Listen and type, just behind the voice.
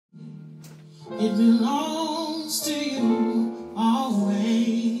It belongs to you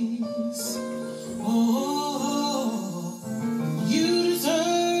always. Oh, you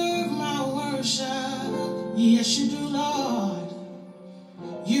deserve my worship. Yes, you do, Lord.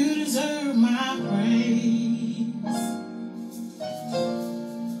 You deserve my praise,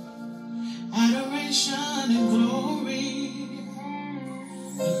 adoration and glory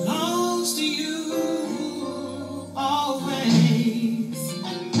belongs to you always.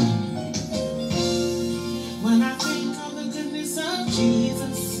 When I think of the goodness of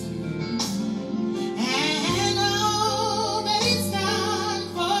Jesus and all that He's done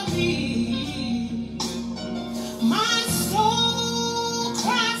for me, my soul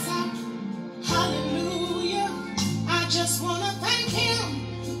cries out, hallelujah. I just want to thank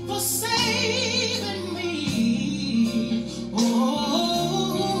Him for saving me.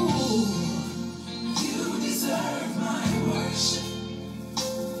 Oh, you deserve my worship.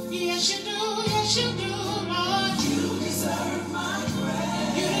 Yes, you do. Yes, you do, Lord. You deserve my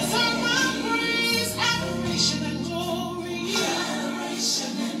praise. You deserve my praise, adoration and glory.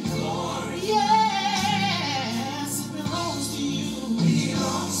 Adoration and glory. Yes, it belongs to you.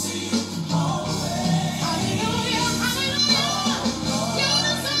 Belongs to you always. Hallelujah, hallelujah.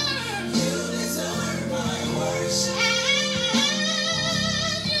 You deserve my worship. And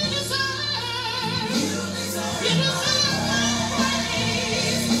you deserve my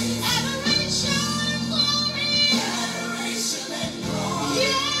praise, adoration and glory. Adoration and glory.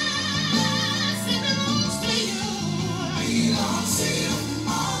 Yes, it belongs to you. Belongs to you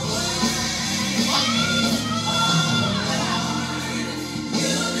always.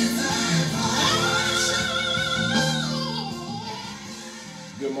 You deserve my worship.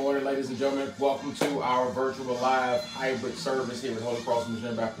 Good morning, ladies and gentlemen. Welcome to our virtual live hybrid service here at Holy Cross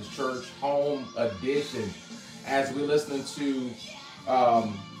Missionary Baptist Church, home edition. As we listen to,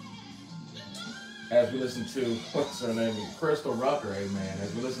 what's her name? Crystal Rucker, amen.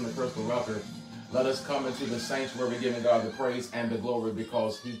 As we listen to Crystal Rucker, let us come into the sanctuary giving God the praise and the glory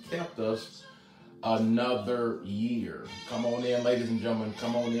because He kept us another year. Come on in, ladies and gentlemen.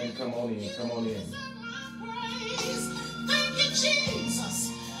 Come on in, come on in, come on in. Thank you,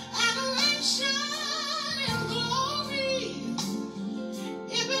 Jesus. Adoration and glory.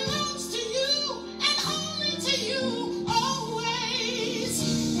 It belongs to you and only to you always.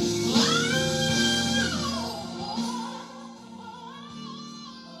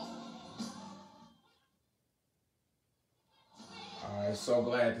 All right, so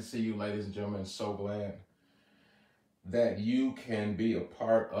glad to see you, ladies and gentlemen. So glad that you can be a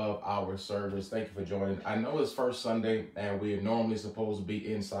part of our service. Thank you for joining. I know it's first Sunday, and we're normally supposed to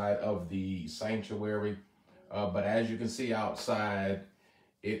be inside of the sanctuary, but as you can see outside,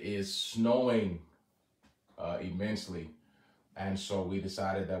 it is snowing immensely, and so we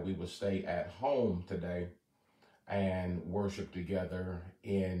decided that we would stay at home today and worship together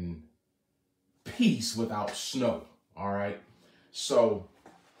in peace without snow. All right, so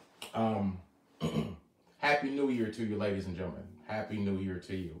Happy New Year to you, ladies and gentlemen. Happy New Year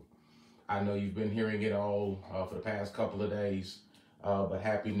to you. I know you've been hearing it all for the past couple of days, but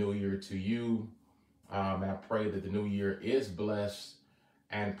Happy New Year to you. I pray that the new year is blessed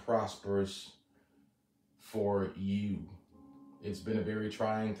and prosperous for you. It's been a very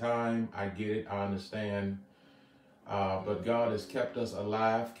trying time. I get it. I understand. But God has kept us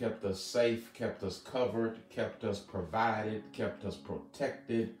alive, kept us safe, kept us covered, kept us provided, kept us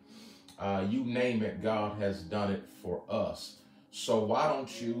protected. You name it, God has done it for us. So why don't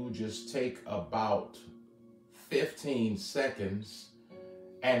you just take about 15 seconds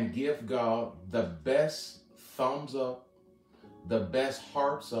and give God the best thumbs up, the best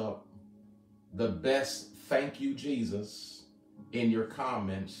hearts up, the best thank you, Jesus, in your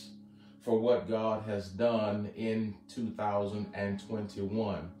comments for what God has done in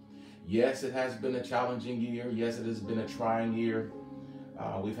 2021. Yes, it has been a challenging year. Yes, it has been a trying year.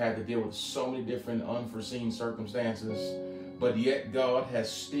 We've had to deal with so many different unforeseen circumstances, but yet God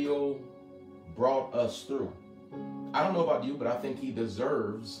has still brought us through. I don't know about you, but I think He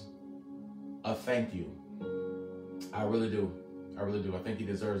deserves a thank you. I really do. I really do. I think He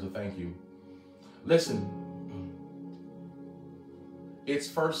deserves a thank you. Listen, it's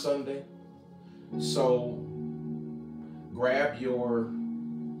first Sunday, so grab your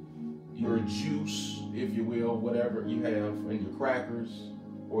juice, if you will, whatever you have, and your crackers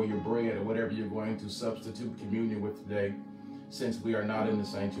or your bread or whatever you're going to substitute communion with today, since we are not in the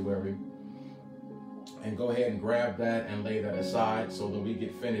sanctuary. And go ahead and grab that and lay that aside so that we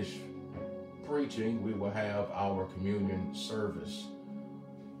get finished preaching. We will have our communion service,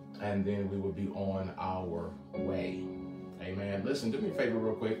 and then we will be on our way. Amen. Listen, do me a favor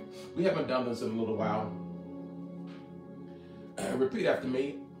real quick. We haven't done this in a little while. Repeat after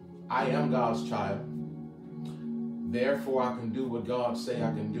me. I am God's child. Therefore, I can do what God say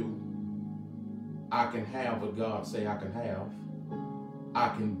I can do. I can have what God say I can have. I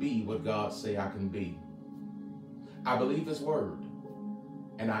can be what God say I can be. I believe his word,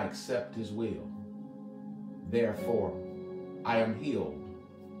 and I accept his will. Therefore, I am healed,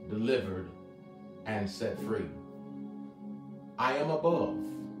 delivered, and set free. I am above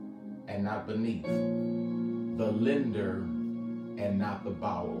and not beneath, the lender and not the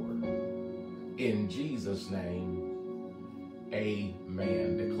borrower. In Jesus' name,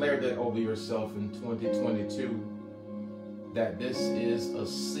 amen. Declare that over yourself in 2022, that this is a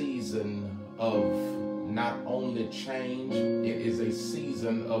season of not only change, it is a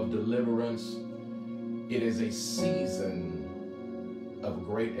season of deliverance. It is a season of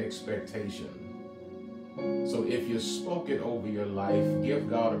great expectation. So if you spoke it over your life, give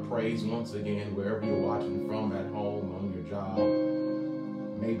God a praise once again, wherever you're watching from, at home, on your job,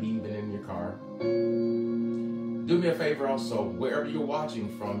 maybe even in your car. Do me a favor also, wherever you're watching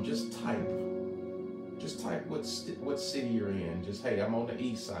from, just type what city you're in. Just, hey, I'm on the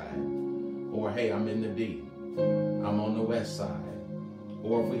east side. Or, hey, I'm in the D. I'm on the west side.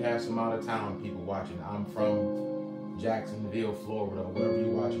 Or if we have some out of town people watching, I'm from Jacksonville, Florida, wherever you're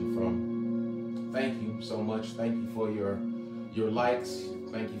watching from. Thank you so much. Thank you for your likes.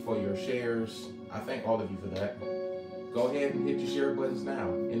 Thank you for your shares. I thank all of you for that. Go ahead and hit your share buttons now.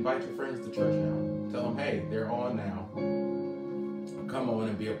 Invite your friends to church now. Tell them, hey, they're on now. Come on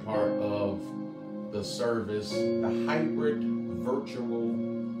and be a part of the service, the hybrid virtual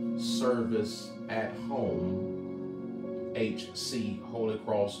service at home, HC, Holy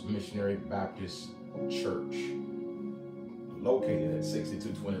Cross Missionary Baptist Church, located at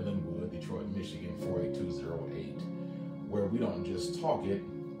 6220 Linwood, Detroit, Michigan, 48208, where we don't just talk it,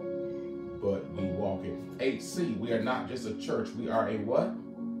 but we walk it. HC, we are not just a church, we are a what?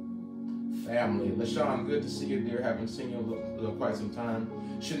 Family. LaShawn, good to see you, dear. Haven't seen you in quite some time.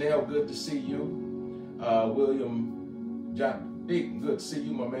 Chanel, good to see you. William, John, Dick, good to see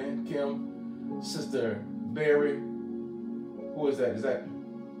you, my man. Kim, Sister Barry. Who is that? Is that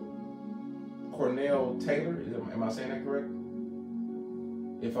Cornell Taylor? Am I saying that correct?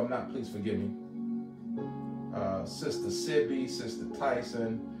 If I'm not, please forgive me. Sister Sibby, Sister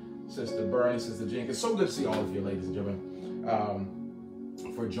Tyson, Sister Bernie, Sister Jenkins. So good to see all of you, ladies and gentlemen,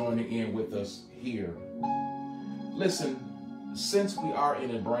 for joining in with us here. Listen, since we are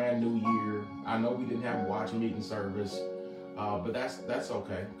in a brand new year, I know we didn't have a watch meeting service, but that's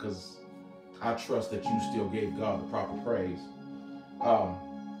okay, because I trust that you still gave God the proper praise.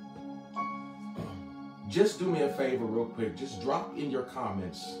 Just do me a favor real quick. Just drop in your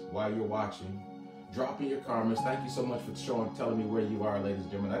comments while you're watching. Drop in your comments. Thank you so much for telling me where you are, ladies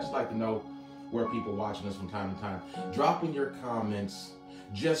and gentlemen. I just like to know where people are watching us from time to time. Drop in your comments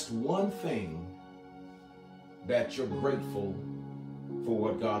just one thing that you're grateful for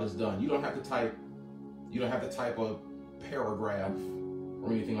what God has done. You don't have to type a paragraph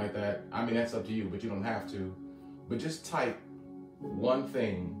or anything like that. I mean, that's up to you, but you don't have to. But just type one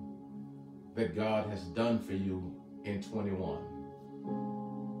thing that God has done for you in 21.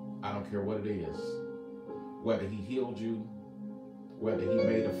 I don't care what it is. Whether he healed you, whether he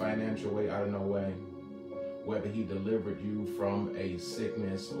made a financial way out of no way, whether he delivered you from a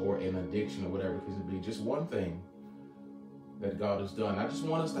sickness or an addiction or whatever it could be. Just one thing that God has done. I just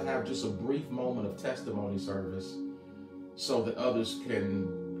want us to have just a brief moment of testimony service so that others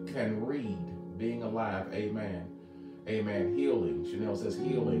can read being alive. Amen. Amen. Healing. Chanel says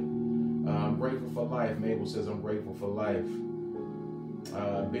healing. I'm grateful for life. Mabel says I'm grateful for life.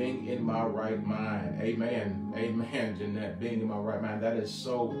 Being in my right mind. Amen. Amen, Jeanette. Being in my right mind. That is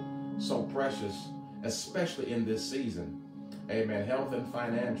so precious, especially in this season. Amen. Health and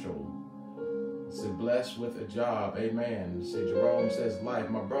financial. Say blessed with a job. Amen. See, Jerome says life.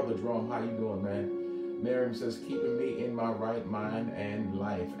 My brother Jerome, how you doing, man? Miriam says keeping me in my right mind and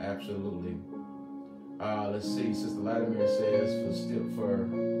life. Absolutely. Let's see. Sister Latimer says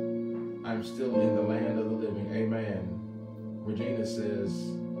I'm still in the land of the living. Amen. Regina says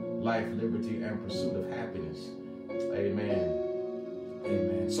life, liberty, and pursuit of happiness. Amen.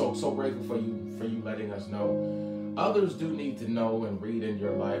 Amen. So grateful for you letting us know. Others do need to know and read in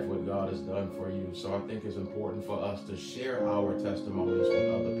your life what God has done for you. So I think it's important for us to share our testimonies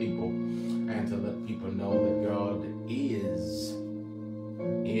with other people and to let people know that God is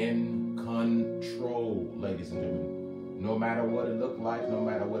in control, ladies and gentlemen. No matter what it looked like, no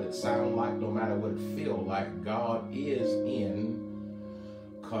matter what it sounded like, no matter what it feel like, God is in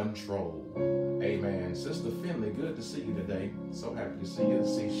control. Amen. Sister Finley, good to see you today. So happy to see you.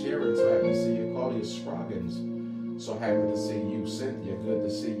 See Sharon, so happy to see you. Claudia Scroggins, so happy to see you. Cynthia, good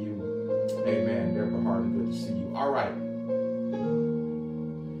to see you. Amen. Deborah Harden, good to see you. All right.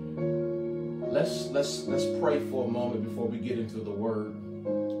 Let's pray for a moment before we get into the word.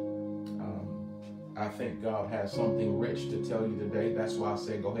 I think God has something rich to tell you today. That's why I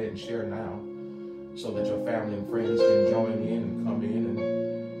say go ahead and share now, so that your family and friends can join in and come in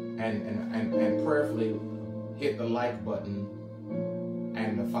and prayerfully hit the like button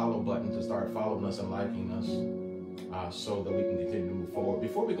and the follow button to start following us and liking us, so that we can continue to move forward.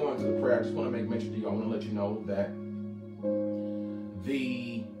 Before we go into the prayer, I just want to make mention to you, I want to let you know that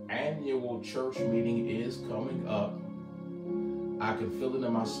the annual church meeting is coming up. I can feel it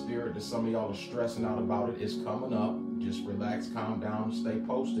in my spirit that some of y'all are stressing out about it. It's coming up. Just relax, calm down, stay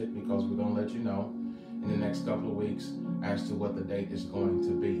posted, because we're going to let you know in the next couple of weeks as to what the date is going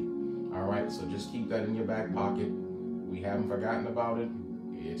to be. All right, so just keep that in your back pocket. We haven't forgotten about it.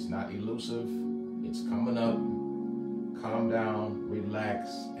 It's not elusive. It's coming up. Calm down, relax,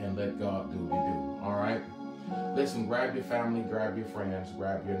 and let God do what He do. All right? Listen, grab your family, grab your friends,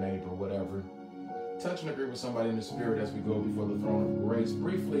 grab your neighbor, whatever. Touch and agree with somebody in the spirit as we go before the throne of grace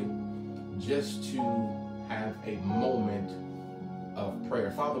briefly, just to have a moment of prayer.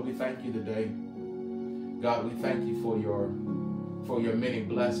 Father, we thank you today. God, we thank you for your many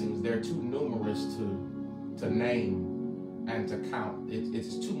blessings. They're too numerous to name and to count.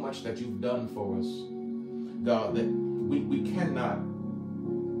 It's too much that you've done for us, God, that we cannot,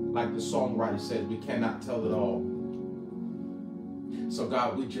 like the songwriter says, we cannot tell it all. So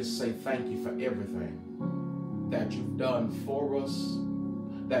God, we just say thank you for everything that you've done for us,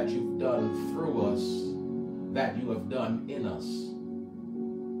 that you've done through us, that you have done in us.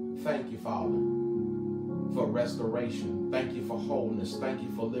 Thank you, Father, for restoration. Thank you for wholeness. Thank you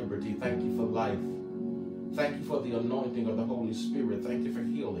for liberty. Thank you for life. Thank you for the anointing of the Holy Spirit. Thank you for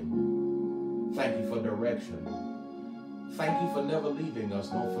healing. Thank you for direction. Thank you for never leaving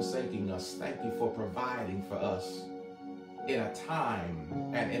us nor forsaking us. Thank you for providing for us in a time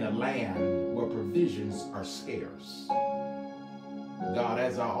and in a land where provisions are scarce. God,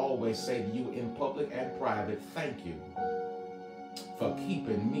 as I always say to you in public and private, thank you for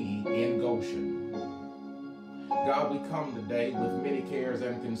keeping me in Goshen. God, we come today with many cares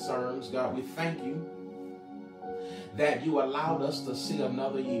and concerns. God, we thank you that you allowed us to see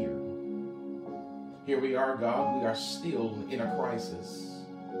another year. Here we are, God, we are still in a crisis.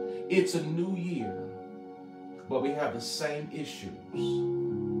 It's a new year, but we have the same issues.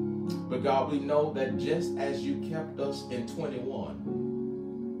 But God, we know that just as you kept us in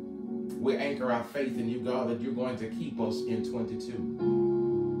 21, we anchor our faith in you, God, that you're going to keep us in 22.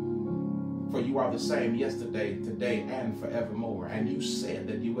 For you are the same yesterday, today, and forevermore. And you said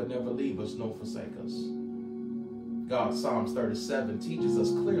that you would never leave us nor forsake us. God, Psalms 37 teaches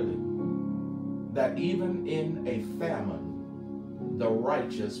us clearly that even in a famine, the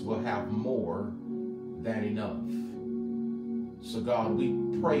righteous will have more than enough. So God, we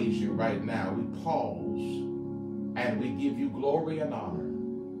praise you right now. We pause and we give you glory and honor,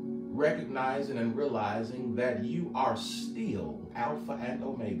 recognizing and realizing that you are still Alpha and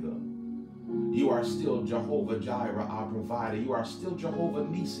Omega. You are still Jehovah Jireh, our provider. You are still Jehovah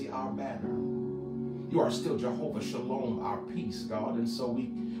Nisi, our banner. You are still Jehovah Shalom, our peace, God. And so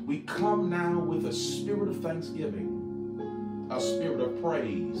we come now with a spirit of thanksgiving, a spirit of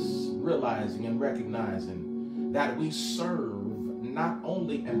praise, realizing and recognizing that we serve not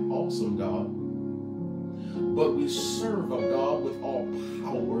only an awesome God, but we serve a God with all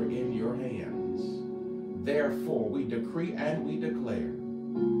power in your hands. Therefore, we decree and we declare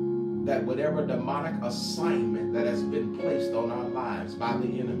that whatever demonic assignment that has been placed on our lives by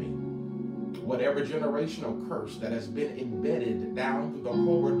the enemy, whatever generational curse that has been embedded down through the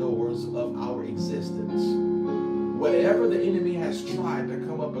corridors of our existence, whatever the enemy has tried to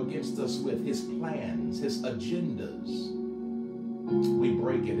come up against us with, his plans, his agendas, we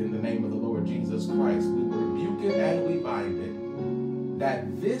break it in the name of the Lord Jesus Christ. We rebuke it and we bind it.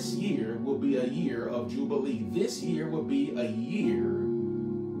 That this year will be a year of jubilee. This year will be a year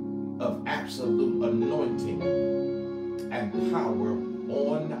of absolute anointing and power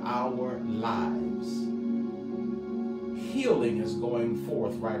on our lives. Healing is going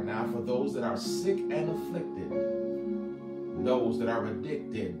forth right now for those that are sick and afflicted, those that are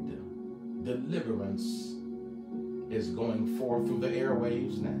addicted. Deliverance is going forth through the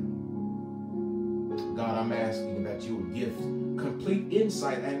airwaves now. God, I'm asking that you would give complete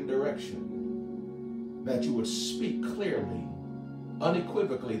insight and direction, that you would speak clearly,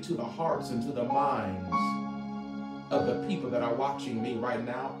 unequivocally to the hearts and to the minds of the people that are watching me right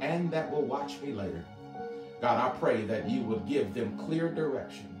now and that will watch me later. God, I pray that you would give them clear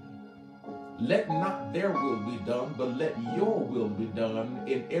direction. Let not their will be done, but let your will be done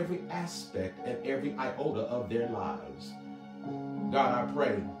in every aspect and every iota of their lives. God, I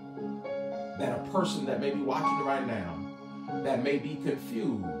pray that a person that may be watching right now, that may be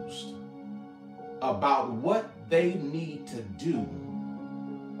confused about what they need to do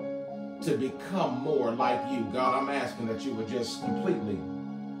to become more like you, God, I'm asking that you would just completely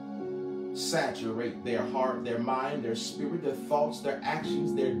saturate their heart, their mind, their spirit, their thoughts, their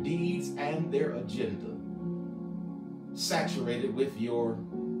actions, their deeds, and their agenda. Saturate it with your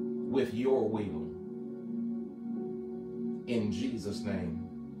will. In Jesus'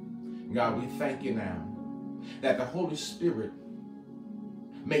 name. God, we thank you now that the Holy Spirit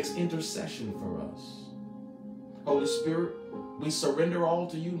makes intercession for us. Holy Spirit, we surrender all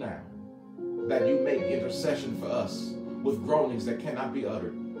to you now, that you make intercession for us with groanings that cannot be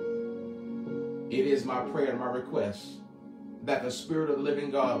uttered. It is my prayer and my request that the Spirit of the living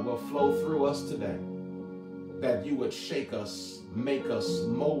God will flow through us today, that you would shake us, make us,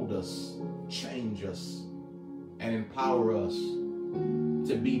 mold us, change us, and empower us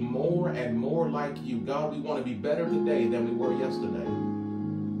to be more and more like you. God, we want to be better today than we were yesterday.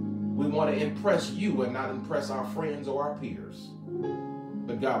 We want to impress you and not impress our friends or our peers.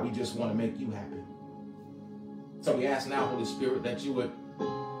 But God, we just want to make you happy. So we ask now, Holy Spirit, that you would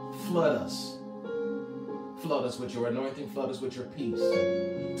flood us. Flood us with your anointing. Flood us with your peace.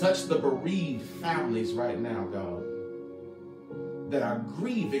 Touch the bereaved families right now, God, that are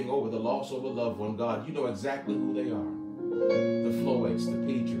grieving over the loss of a loved one. God, you know exactly who they are. The Floyds, the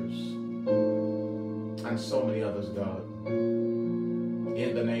Peachers, and so many others, God.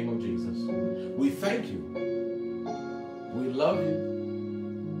 In the name of Jesus, we thank you. We love you.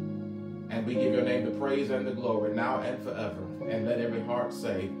 And we give your name the praise and the glory now and forever. And let every heart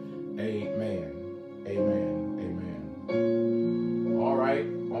say, amen. Amen. Amen. All right.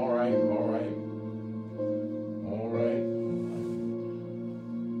 All right. All right. All right.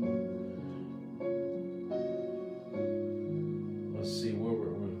 Let's see where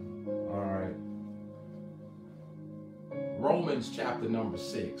we're. All right. Romans chapter number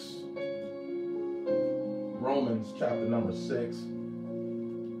 6. Romans chapter number 6.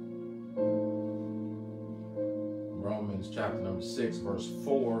 Romans chapter number 6, verse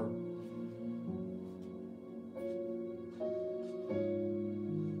 4.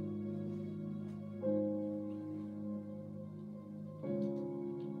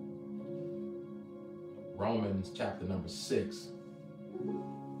 Romans chapter number 6,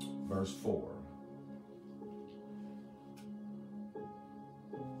 verse 4.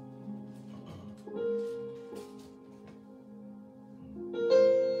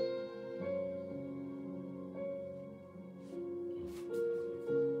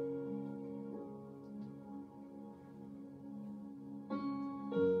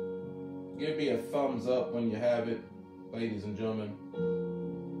 Give me a thumbs up when you have it, ladies and gentlemen.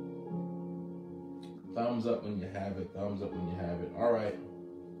 Thumbs up when you have it. Thumbs up when you have it. All right.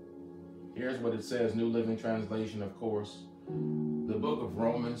 Here's what it says. New Living Translation, of course. The book of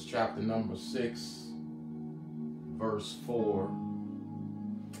Romans, chapter number 6, verse 4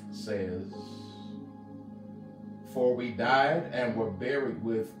 says, "For we died and were buried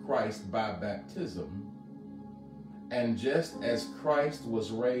with Christ by baptism, and just as Christ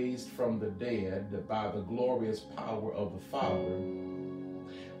was raised from the dead by the glorious power of the Father,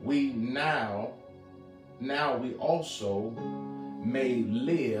 we now we also may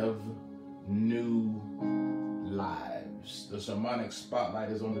live new lives." The sermonic spotlight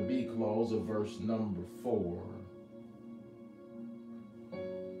is on the B clause of verse number 4.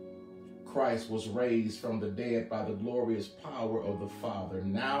 Christ was raised from the dead by the glorious power of the Father.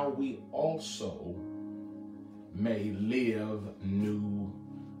 Now we also may live new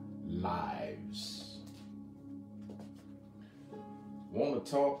lives. Want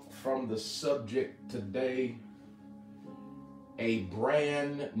to talk from the subject today, a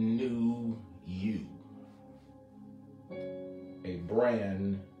brand new you. A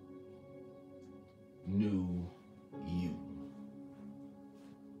brand new you.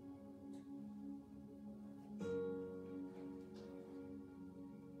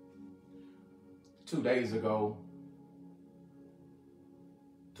 Two days ago,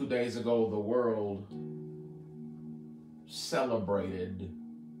 the world celebrated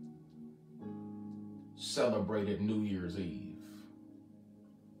New Year's Eve.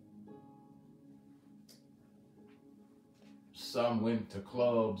 Some went to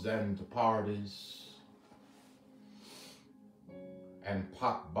clubs and to parties and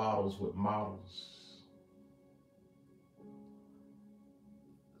popped bottles with models.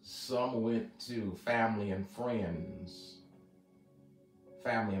 Some went to family and friend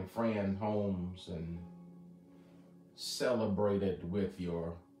homes and celebrated with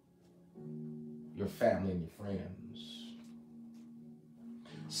your family and your friends.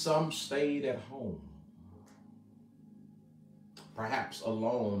 Some stayed at home, perhaps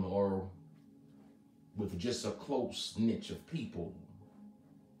alone or with just a close niche of people,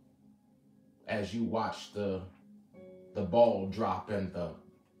 as you watch the ball drop and the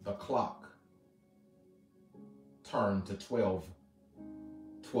clock turn to 12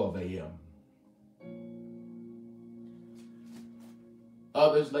 a.m.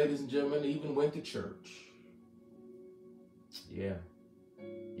 Others, ladies and gentlemen, even went to church. Yeah,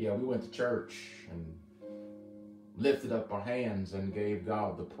 we went to church and lifted up our hands and gave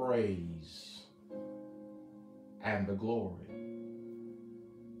God the praise and the glory.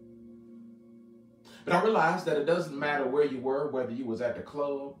 But I realized that it doesn't matter where you were, whether you was at the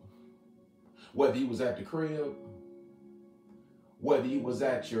club, whether you was at the crib, whether you was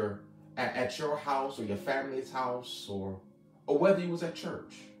at your house or your family's house, or whether you was at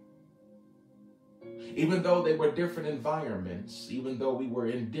church. Even though they were different environments, even though we were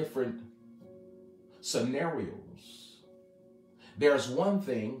in different scenarios, there's one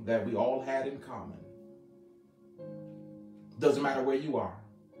thing that we all had in common. Doesn't matter where you are.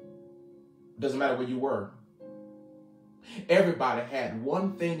 Doesn't matter where you were. Everybody had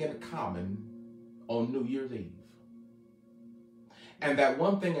one thing in common on New Year's Eve. And that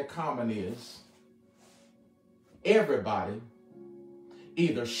one thing in common is everybody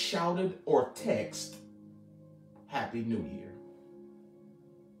either shouted or texted Happy New Year.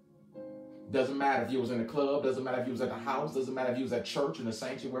 Doesn't matter if you was in a club, doesn't matter if you was at the house, doesn't matter if you was at church in the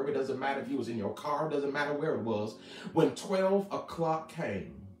sanctuary, doesn't matter if you was in your car, doesn't matter where it was. When 12 o'clock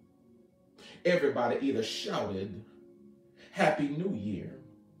came, everybody either shouted Happy New Year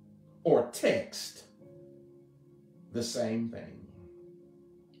or text the same thing.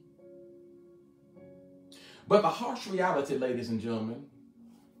 But the harsh reality, ladies and gentlemen,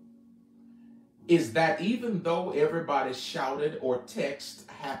 is that even though everybody shouted or text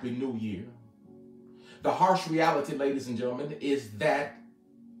Happy New Year, the harsh reality, ladies and gentlemen, is that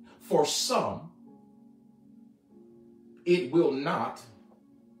for some, it will not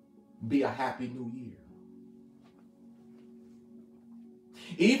be a Happy New Year.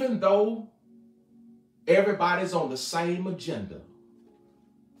 Even though everybody's on the same agenda,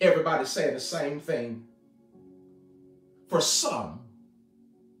 everybody's saying the same thing, for some,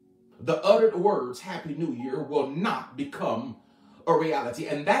 the uttered words Happy New Year will not become a reality.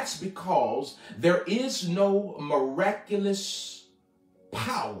 And that's because there is no miraculous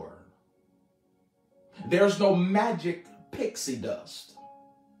power. There's no magic pixie dust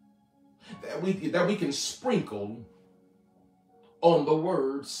that we can sprinkle on the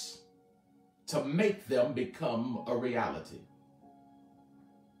words to make them become a reality.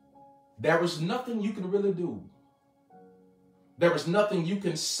 There is nothing you can really do. There is nothing you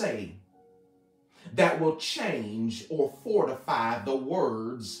can say that will change or fortify the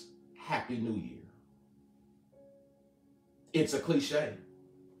words Happy New Year. It's a cliche.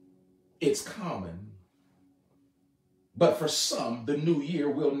 It's common. But for some, the new year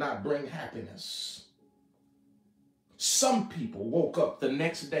will not bring happiness. Some people woke up the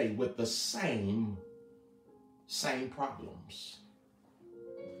next day with the same problems.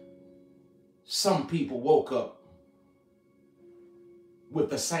 Some people woke up with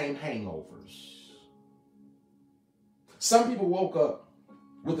the same hangovers. Some people woke up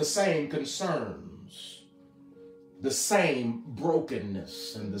with the same concerns, the same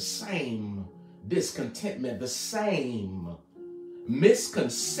brokenness, and the same discontentment, the same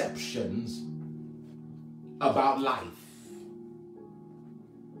misconceptions about life.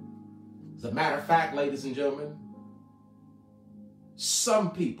 As a matter of fact, ladies and gentlemen,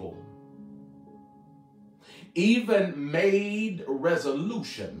 some people even made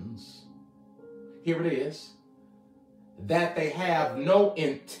resolutions, here it is, that they have no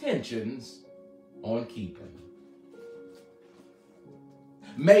intentions on keeping.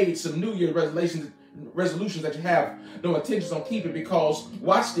 Made some New Year resolutions that you have no intentions on keeping because,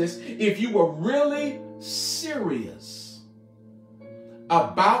 watch this, if you were really serious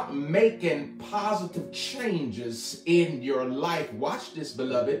about making positive changes in your life, watch this,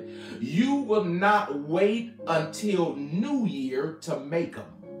 beloved, you will not wait until New Year to make them.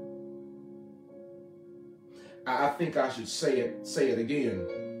 I think I should say it again.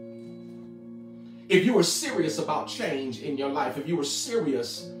 If you were serious about change in your life, if you were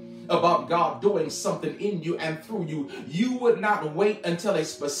serious about God doing something in you and through you, you would not wait until a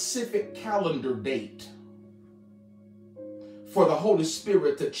specific calendar date for the Holy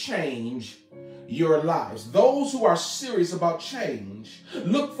Spirit to change your lives. Those who are serious about change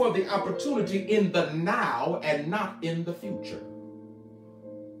look for the opportunity in the now and not in the future.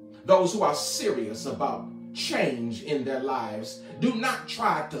 Those who are serious about change in their lives do not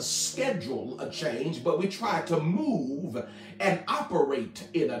try to schedule a change, but we try to move and operate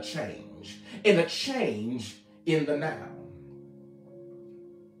in a change in the now.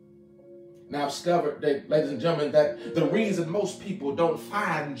 Now, I've discovered, that, ladies and gentlemen, that the reason most people don't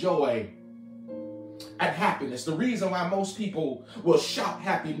find joy and happiness, the reason why most people will shout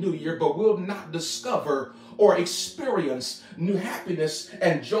Happy New Year but will not discover or experience new happiness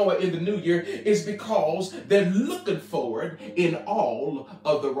and joy in the new year is because they're looking forward in all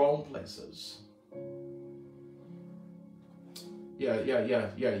of the wrong places. Yeah.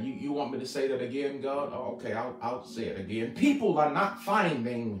 You want me to say that again, God? Oh, okay, I'll say it again. People are not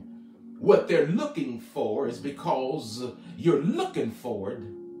finding what they're looking for is because you're looking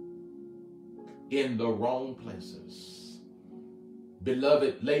forward in the wrong places.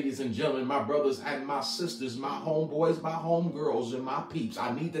 Beloved ladies and gentlemen, my brothers and my sisters, my homeboys, my homegirls, and my peeps,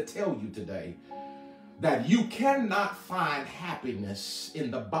 I need to tell you today that you cannot find happiness in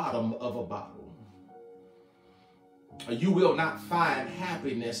the bottom of a bottle. You will not find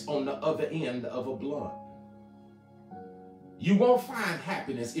happiness on the other end of a blunt. You won't find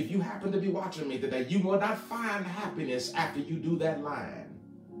happiness if you happen to be watching me today. You will not find happiness after you do that line.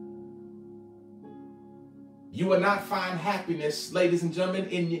 You will not find happiness, ladies and gentlemen,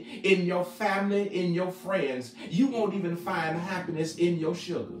 in your family, in your friends. You won't even find happiness in your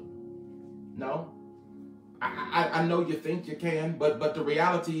sugar. No. I know you think you can, but the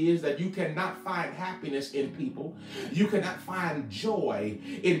reality is that you cannot find happiness in people. You cannot find joy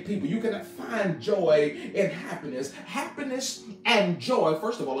in people. You cannot find joy in happiness. Happiness and joy,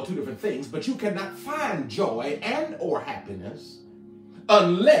 first of all, are two different things, but you cannot find joy and or happiness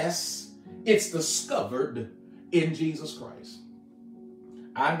unless it's discovered in Jesus Christ.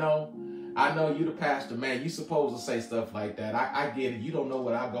 I know you the pastor, man. You supposed to say stuff like that. I get it. You don't know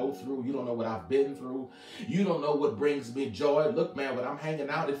what I go through. You don't know what I've been through. You don't know what brings me joy. Look, man, when I'm hanging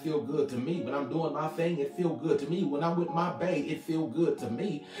out, it feel good to me. When I'm doing my thing, it feel good to me. When I'm with my bae, it feel good to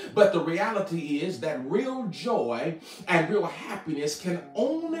me. But the reality is that real joy and real happiness can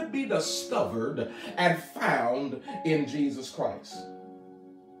only be discovered and found in Jesus Christ.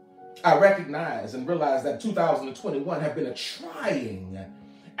 I recognize and realize that 2021 have been a trying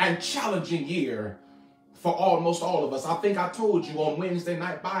and challenging year for almost all of us. I think I told you on Wednesday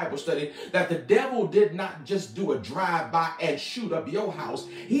night Bible study that the devil did not just do a drive-by and shoot up your house.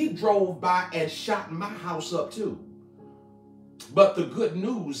 He drove by and shot my house up too. But the good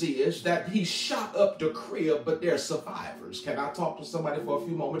news is that he shot up the crib, but they're survivors. Can I talk to somebody for a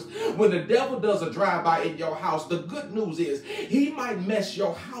few moments? When the devil does a drive-by in your house, the good news is he might mess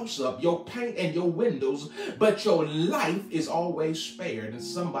your house up, your paint and your windows, but your life is always spared. And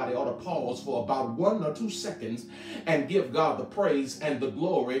somebody ought to pause for about 1 or 2 seconds and give God the praise and the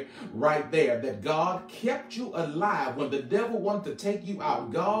glory right there, that God kept you alive. When the devil wanted to take you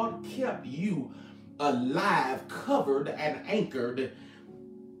out, God kept you alive, covered and anchored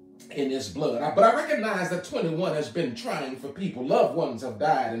in his blood. But I recognize that 21 has been trying for people. Loved ones have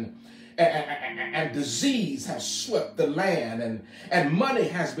died, and disease has swept the land, and money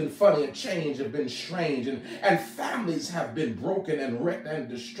has been funny, and change have been strange, and families have been broken and wrecked and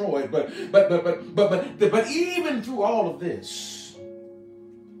destroyed. But even through all of this,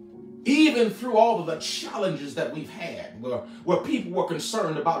 even through all of the challenges that we've had, where people were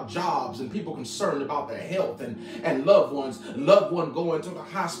concerned about jobs and people concerned about their health and loved one going to the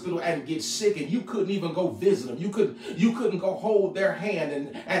hospital and get sick and you couldn't even go visit them. You couldn't go hold their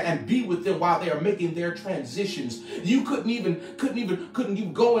hand and be with them while they are making their transitions. You couldn't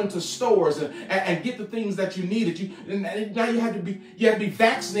even go into stores and get the things that you needed. Now you have to be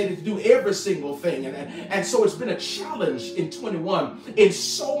vaccinated to do every single thing. And so it's been a challenge in 21 in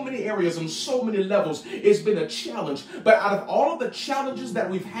so many areas and so many levels. It's been a challenge. But out of all of the challenges that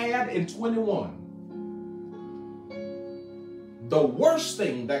we've had in 21, the worst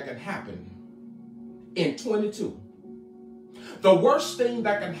thing that can happen in 22, the worst thing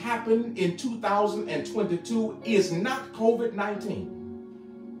that can happen in 2022 is not COVID-19.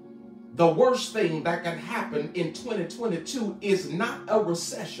 The worst thing that can happen in 2022 is not a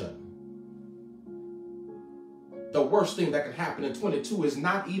recession. The worst thing that can happen in 22 is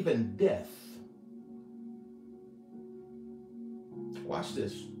not even death. Watch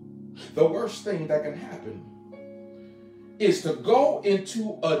this. The worst thing that can happen is to go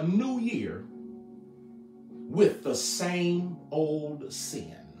into a new year with the same old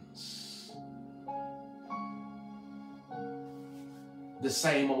sins. the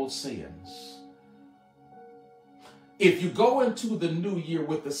same old sins. If you go into the new year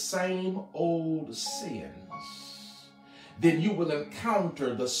with the same old sins, then you will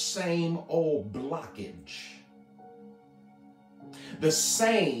encounter the same old blockage, the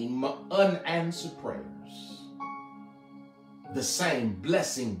same unanswered prayers, the same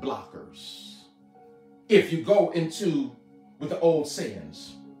blessing blockers. If you go into with the old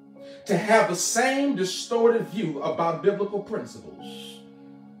sins, to have the same distorted view about biblical principles,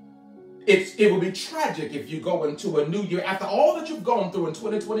 it will be tragic if you go into a new year after all that you've gone through in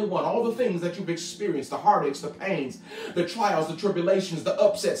 2021, all the things that you've experienced, the heartaches, the pains, the trials, the tribulations, the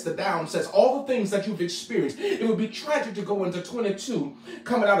upsets, the downsets, all the things that you've experienced. It would be tragic to go into 22,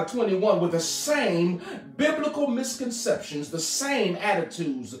 coming out of 21 with the same biblical misconceptions, the same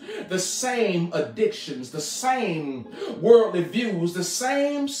attitudes, the same addictions, the same worldly views, the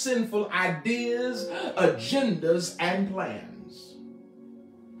same sinful ideas, agendas, and plans.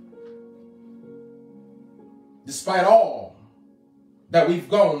 Despite all that we've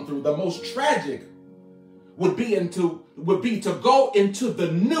gone through, the most tragic would be to go into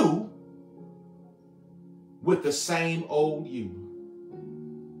the new with the same old you.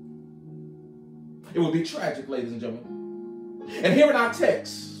 It would be tragic, ladies and gentlemen. And here in our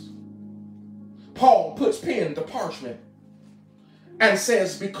text, Paul puts pen to parchment and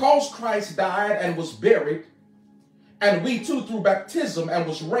says, because Christ died and was buried, and we too through baptism and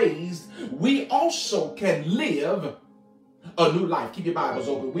was raised, we also can live a new life. Keep your Bibles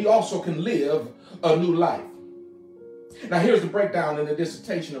open. We also can live a new life. Now here's the breakdown in the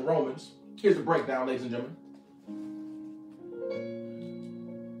dissertation of Romans. Here's the breakdown, ladies and gentlemen.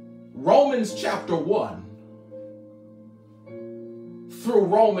 Romans chapter 1 through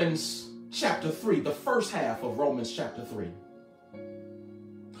Romans chapter 3, the first half of Romans chapter 3.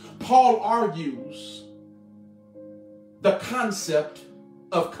 Paul argues the concept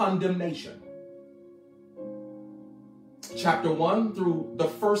of condemnation. Chapter 1 through the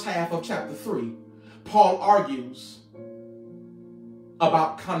first half of chapter 3, Paul argues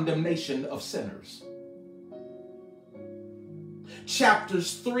about condemnation of sinners.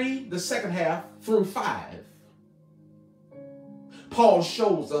 Chapters 3, the second half, through 5, Paul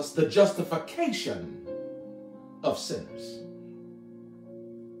shows us the justification of sinners.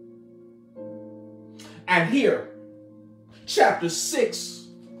 And here, chapters 6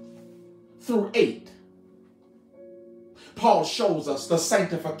 through 8, Paul shows us the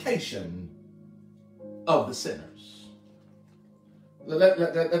sanctification of the sinners.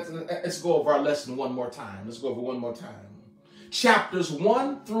 Let's go over our lesson one more time. Let's go over one more time. Chapters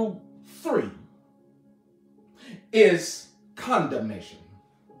 1 through 3 is condemnation.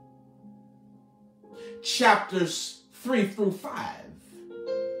 Chapters 3 through 5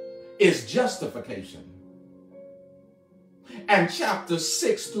 is justification. And chapters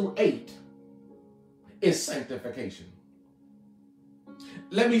 6 through 8 is sanctification.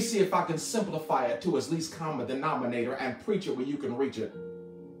 Let me see if I can simplify it to its least common denominator and preach it where you can reach it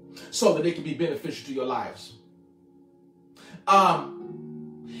so that it can be beneficial to your lives.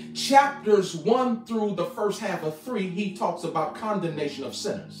 Chapters 1 through the first half of 3, he talks about condemnation of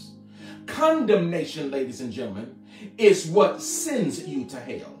sinners. Condemnation, ladies and gentlemen, is what sends you to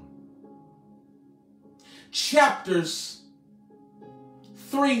hell. Chapters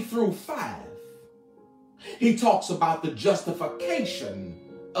 3 through 5, he talks about the justification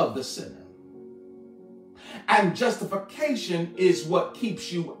of the sinner. And justification is what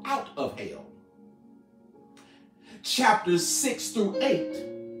keeps you out of hell. Chapters 6 through 8,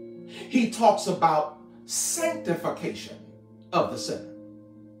 he talks about sanctification of the sinner.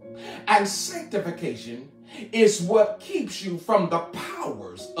 And sanctification is what keeps you from the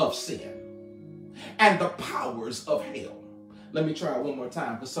powers of sin and the powers of hell. Let me try it one more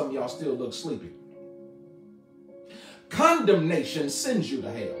time because some of y'all still look sleepy. Condemnation sends you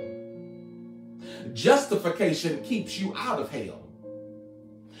to hell. Justification keeps you out of hell.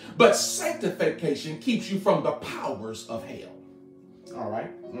 But sanctification keeps you from the powers of hell. All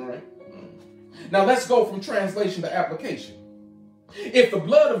right. Now let's go from translation to application. If the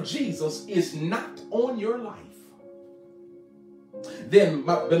blood of Jesus is not on your life, then,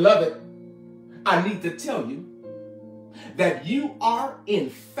 my beloved, I need to tell you that you are in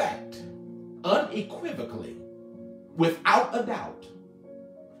fact, unequivocally, without a doubt,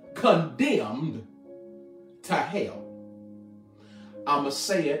 condemned to hell. I'm going to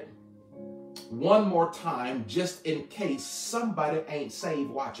say it one more time just in case somebody ain't saved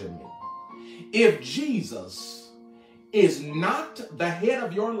watching me. If Jesus is not the head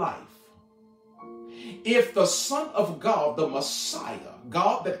of your life, if the Son of God, the Messiah,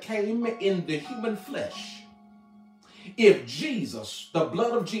 God that came in the human flesh, if Jesus, the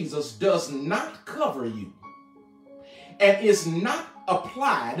blood of Jesus, does not cover you and is not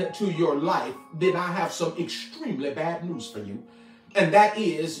applied to your life, then I have some extremely bad news for you. And that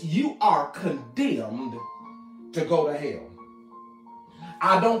is, you are condemned to go to hell.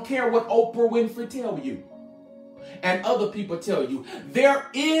 I don't care what Oprah Winfrey tell you and other people tell you. There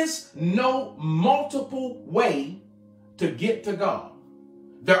is no multiple way to get to God.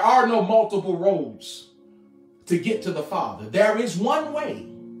 There are no multiple roads to get to the Father. There is one way,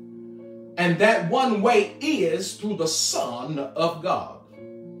 and that one way is through the Son of God.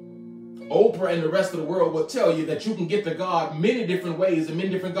 Oprah and the rest of the world will tell you that you can get to God many different ways and many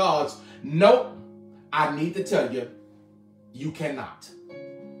different gods. Nope, I need to tell you, you cannot.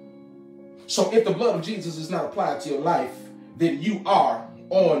 So if the blood of Jesus is not applied to your life, then you are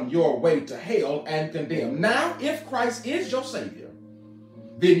on your way to hell and condemned. Now, if Christ is your Savior,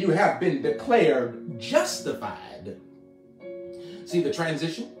 then you have been declared justified. See the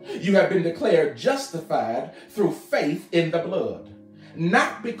transition? You have been declared justified through faith in the blood.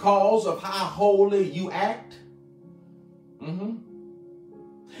 Not because of how holy you act.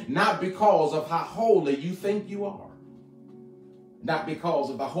 Not because of how holy you think you are. Not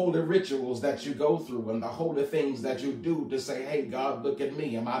because of the holy rituals that you go through and the holy things that you do to say, hey, God, look at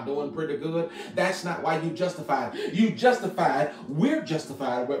me. Am I doing pretty good? That's not why you justified. We're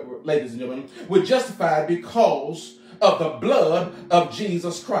justified, ladies and gentlemen. We're justified because of the blood of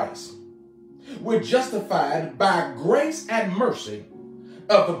Jesus Christ. We're justified by grace and mercy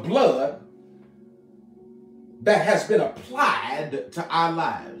of the blood that has been applied to our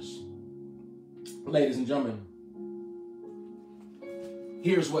lives. Ladies and gentlemen,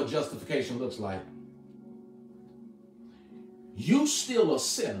 here's what justification looks like. You still a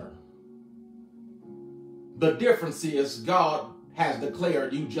sinner. The difference is God has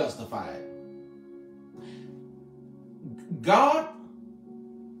declared you justified. God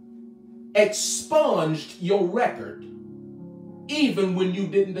expunged your record even when you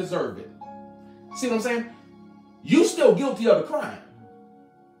didn't deserve it. See what I'm saying? You still guilty of the crime.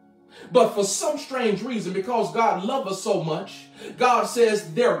 But for some strange reason, because God loves us so much, God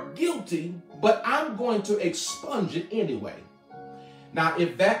says they're guilty, but I'm going to expunge it anyway. Now,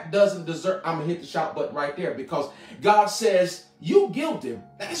 if that doesn't deserve, I'm going to hit the shout button right there, because God says, you guilty.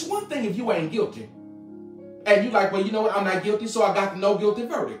 That's one thing if you ain't guilty. And you're like, well, you know what? I'm not guilty, so I got the no guilty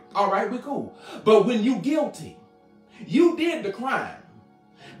verdict. All right, we're cool. But when you guilty, you did the crime.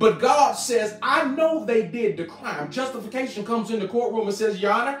 But God says, I know they did the crime. Justification comes in the courtroom and says,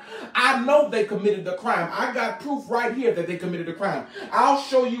 Your Honor, I know they committed the crime. I got proof right here that they committed the crime. I'll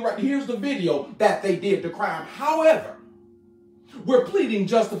show you right here's the video that they did the crime. However, we're pleading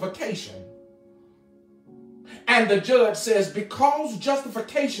justification. And the judge says, because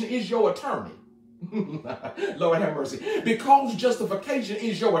justification is your attorney. Lord have mercy. Because justification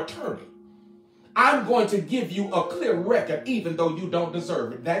is your attorney, I'm going to give you a clear record even though you don't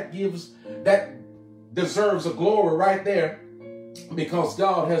deserve it. That deserves a glory right there, because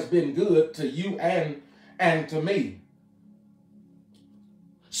God has been good to you and to me.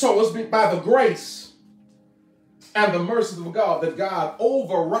 So it's been by the grace and the mercy of God that God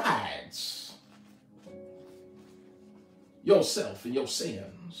overrides yourself and your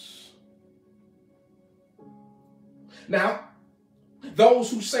sins. Now,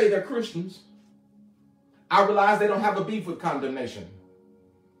 those who say they're Christians, I realize they don't have a beef with condemnation.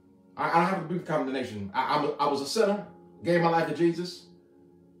 I don't have a beef with condemnation. I was a sinner, gave my life to Jesus.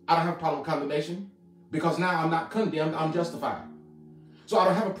 I don't have a problem with condemnation, because now I'm not condemned, I'm justified. So I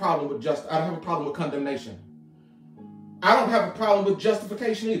don't have a problem with I don't have a problem with condemnation. I don't have a problem with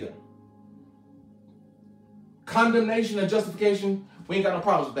justification either. Condemnation and justification, we ain't got no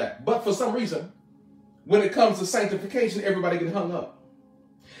problems with that. But for some reason, when it comes to sanctification, everybody get hung up.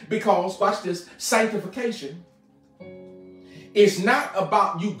 Because, watch this, sanctification is not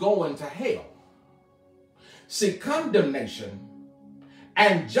about you going to hell. See, condemnation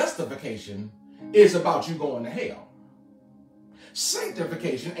and justification is about you going to hell.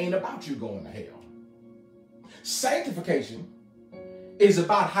 Sanctification ain't about you going to hell. Sanctification is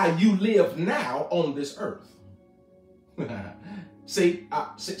about how you live now on this earth. See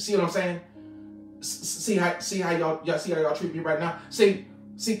what I'm saying? See how y'all treat me right now? See,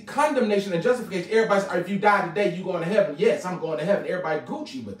 condemnation and justification, everybody's, if you die today, you going to heaven. Yes, I'm going to heaven. Everybody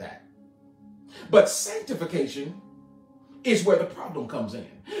Gucci with that. But sanctification is where the problem comes in.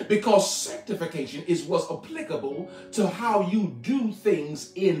 Because sanctification is what's applicable to how you do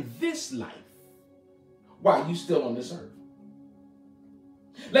things in this life while you're still on this earth.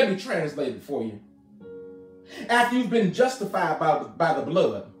 Let me translate it for you. After you've been justified by the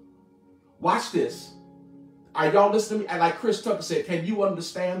blood, watch this. Are y'all listening to me? And like Chris Tucker said, can you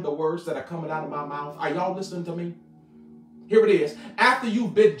understand the words that are coming out of my mouth? Are y'all listening to me? Here it is. After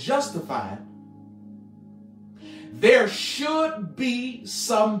you've been justified, there should be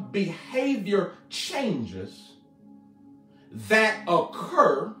some behavior changes that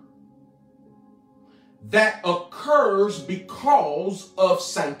occurs because of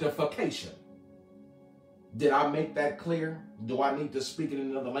sanctification. Did I make that clear? Do I need to speak it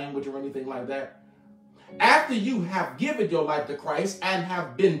in another language or anything like that? After you have given your life to Christ and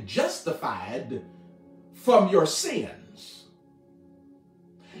have been justified from your sins,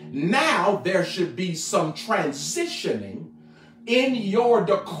 now there should be some transitioning in your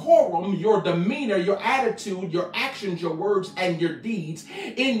decorum, your demeanor, your attitude, your actions, your words, and your deeds,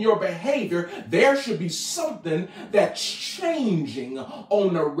 in your behavior. There should be something that's changing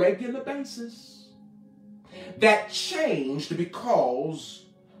on a regular basis. That changed because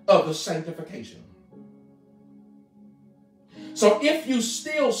of the sanctification. So if you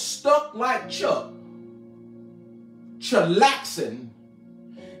still stuck like Chuck, chillaxing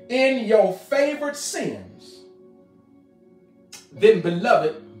in your favorite sins, then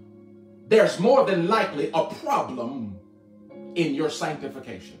beloved, there's more than likely a problem in your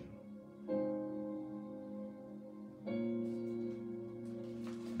sanctification.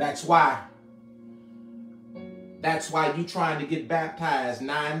 That's why you're trying to get baptized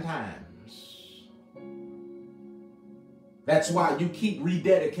 9 times. That's why you keep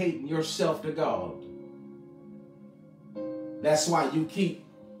rededicating yourself to God. That's why you keep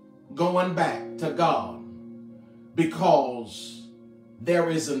going back to God. Because there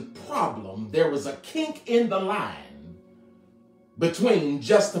is a problem, there is a kink in the line between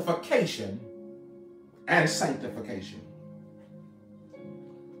justification and sanctification.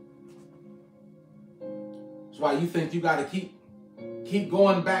 That's why you think you got to keep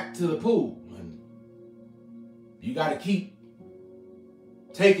going back to the pool. And you got to keep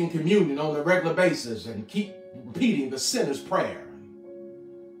taking communion on a regular basis and keep repeating the sinner's prayer.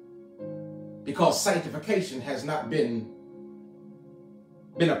 Because sanctification has not been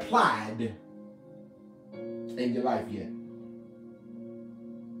applied in your life yet.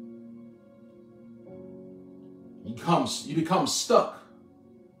 You become stuck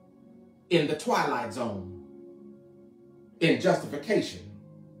in the twilight zone in justification.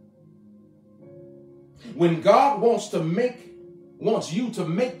 When God wants you to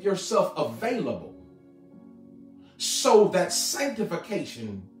make yourself available so that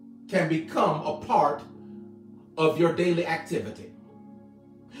sanctification can become a part of your daily activity.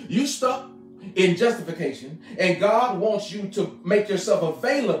 You stuck in justification, and God wants you to make yourself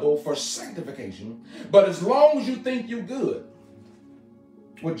available for sanctification. But as long as you think you're good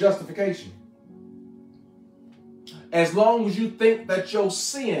with justification, as long as you think that your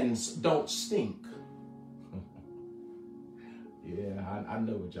sins don't stink, yeah, I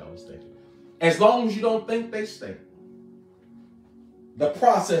know what y'all was thinking. As long as you don't think they stink, the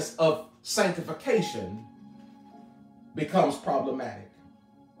process of sanctification becomes problematic.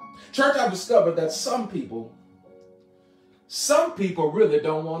 Church, I've discovered that some people really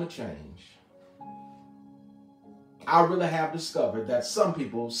don't want to change. I really have discovered that some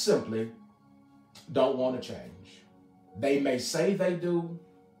people simply don't want to change. They may say they do.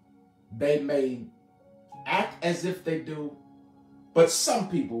 They may act as if they do. But some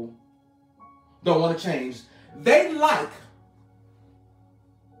people don't want to change. They like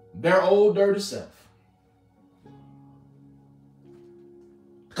their old dirty self.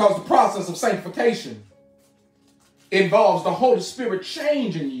 Because the process of sanctification involves the Holy Spirit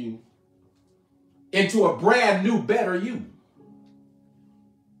changing you into a brand new, better you.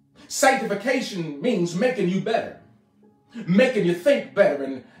 Sanctification means making you better, making you think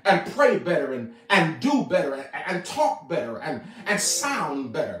better and pray better and do better and talk better and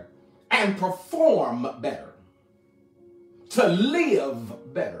sound better and perform better, to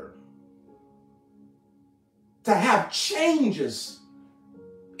live better, to have changes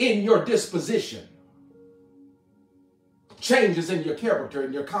in your disposition, changes in your character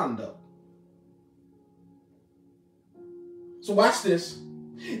and your conduct. So watch this.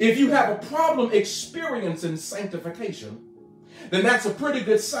 If you have a problem experiencing sanctification, then that's a pretty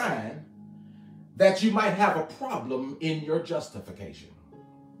good sign that you might have a problem in your justification.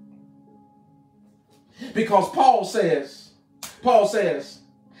 Because Paul says,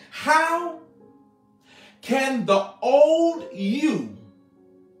 how can the old you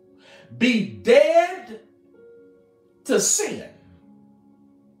be dead to sin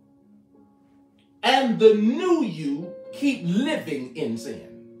and the new you keep living in sin?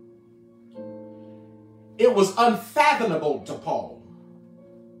 It was unfathomable to Paul.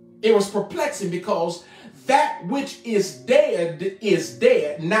 It was perplexing because that which is dead is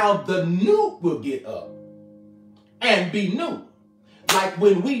dead. Now the new will get up and be new. Like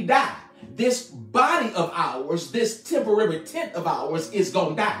when we die, this body of ours, this temporary tent of ours is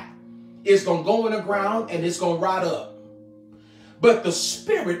going to die. It's going to go in the ground and it's going to rot up. But the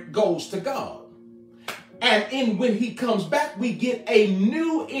spirit goes to God. And when he comes back, we get a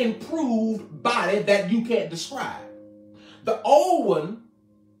new improved body that you can't describe. The old one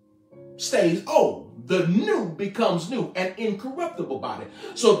stays old. The new becomes new, an incorruptible body.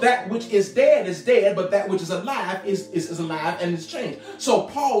 So that which is dead, but that which is alive is alive and is changed. So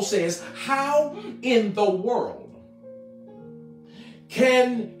Paul says, how in the world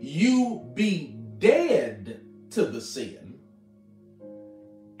can you be dead to the sin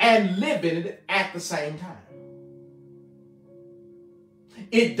and live in it at the same time?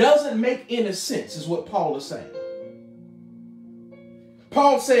 It doesn't make any sense, is what Paul is saying.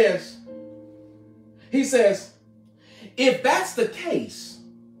 Paul says, he says, if that's the case,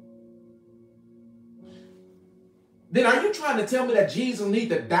 then are you trying to tell me that Jesus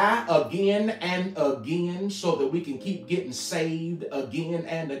needs to die again and again so that we can keep getting saved again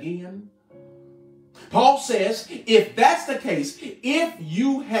and again? Paul says, if that's the case, if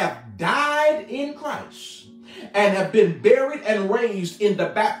you have died in Christ and have been buried and raised in the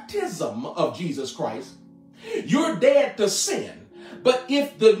baptism of Jesus Christ, you're dead to sin. But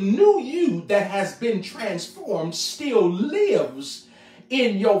if the new you that has been transformed still lives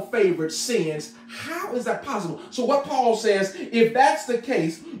in your favorite sins, how is that possible? So what Paul says, if that's the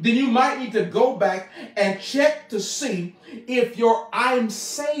case, then you might need to go back and check to see if your I'm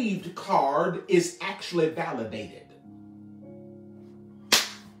saved card is actually validated.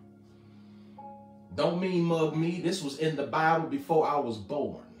 Don't mean mug me. This was in the Bible before I was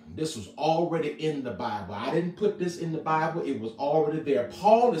born. This was already in the Bible. I didn't put this in the Bible. It was already there.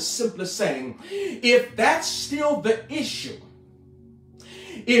 Paul is simply saying, if that's still the issue,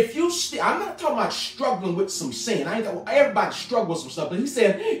 if you I'm not talking about struggling with some sin. Everybody struggles with some stuff. But he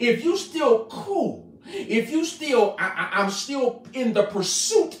said, if you still cool, if you still, I'm still in the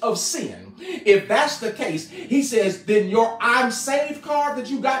pursuit of sin. If that's the case, he says, then your I'm saved card that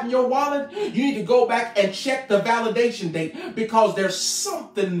you got in your wallet, you need to go back and check the validation date because there's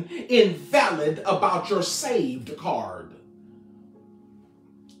something invalid about your saved card.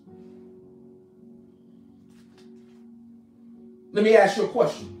 Let me ask you a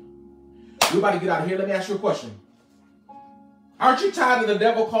question. We're about to get out of here. Let me ask you a question. Aren't you tired of the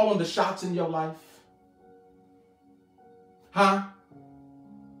devil calling the shots in your life? Huh?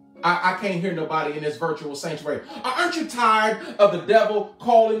 I can't hear nobody in this virtual sanctuary. Aren't you tired of the devil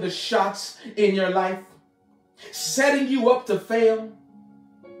calling the shots in your life? Setting you up to fail?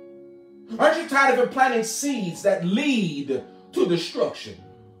 Aren't you tired of him planting seeds that lead to destruction?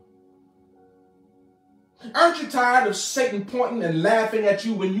 Aren't you tired of Satan pointing and laughing at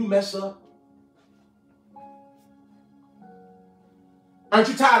you when you mess up? Aren't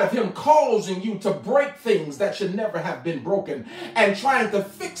you tired of him causing you to break things that should never have been broken and trying to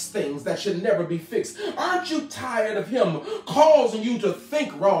fix things that should never be fixed? Aren't you tired of him causing you to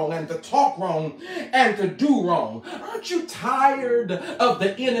think wrong and to talk wrong and to do wrong? Aren't you tired of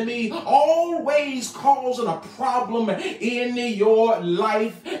the enemy always causing a problem in your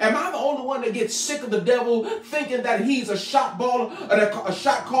life? Am I the only one that gets sick of the devil thinking that he's a shot caller and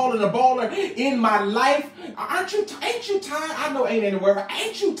a baller in my life? Ain't you tired? I know ain't anywhere.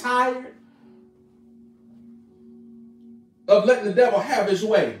 Ain't you tired of letting the devil have his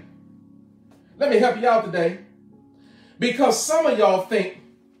way? Let me help you out today. Because some of y'all think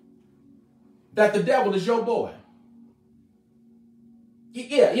that the devil is your boy.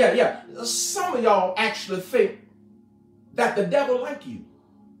 Yeah. Some of y'all actually think that the devil like you.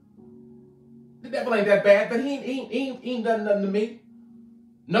 The devil ain't that bad, but he ain't done nothing to me.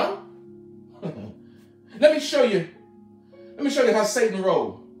 No? Let me show you how Satan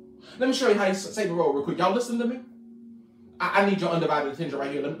rolled. Let me show you how Satan rolled real quick. Y'all listen to me? I need your undivided attention right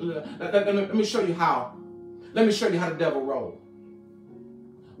here. Let me show you how. Let me show you how the devil rolled.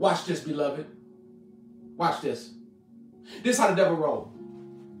 Watch this, beloved. Watch this. This is how the devil rolled.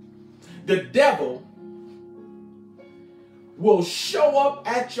 The devil will show up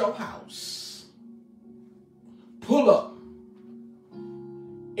at your house, pull up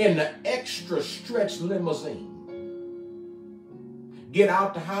in the extra stretch limousine. Get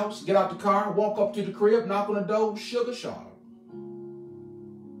out the house, get out the car, walk up to the crib, knock on the door, sugar sharp.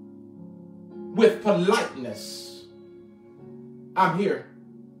 With politeness, I'm here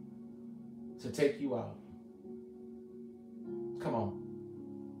to take you out. Come on.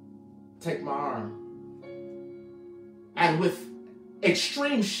 Take my arm. And with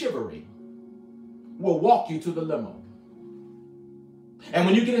extreme chivalry, will walk you to the limo. And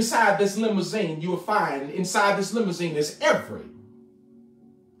when you get inside this limousine, you will find inside this limousine is everything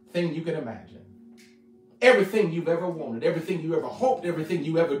you can imagine. Everything you've ever wanted, everything you ever hoped, everything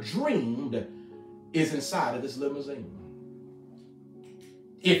you ever dreamed is inside of this limousine.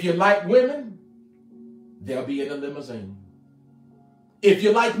 If you like women, they'll be in the limousine. If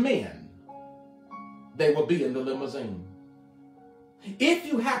you like men, they will be in the limousine. If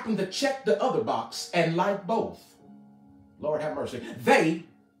you happen to check the other box and like both, Lord have mercy, they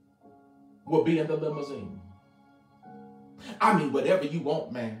will be in the limousine. I mean, whatever you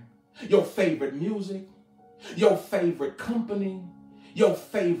want, man. Your favorite music, your favorite company, your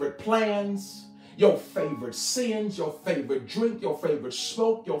favorite plans, your favorite sins, your favorite drink, your favorite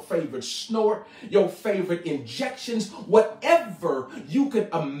smoke, your favorite snort, your favorite injections, whatever you can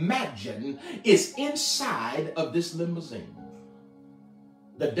imagine is inside of this limousine.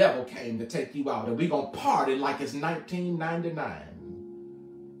 The devil came to take you out, and we're going to party like it's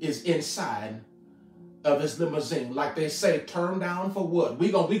 1999 is inside of this limousine. Like they say, turn down for what?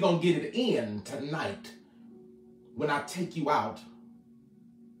 We're gonna get it in tonight when I take you out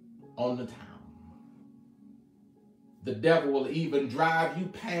on the town. The devil will even drive you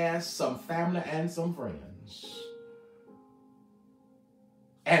past some family and some friends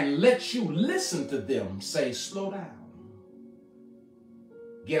and let you listen to them say, slow down.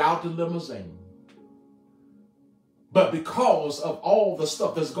 Get out the limousine. But because of all the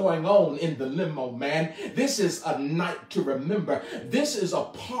stuff that's going on in the limo, man, this is a night to remember. This is a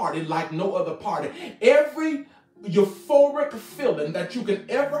party like no other party. Every euphoric feeling that you can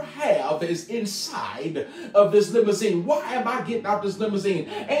ever have is inside of this limousine. Why am I getting out this limousine?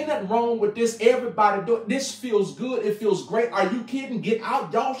 Ain't nothing wrong with this. Everybody do it. This feels good. It feels great. Are you kidding? Get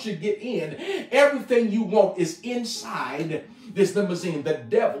out. Y'all should get in. Everything you want is inside this limousine. The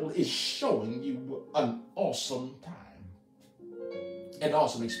devil is showing you an awesome time, an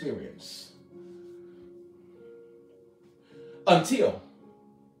awesome experience, until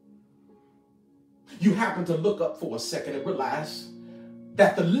you happen to look up for a second and realize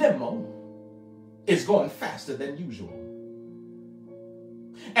that the limo is going faster than usual.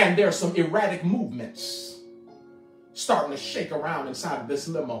 And there's some erratic movements starting to shake around inside of this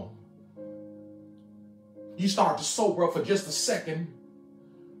limo. You start to sober up for just a second,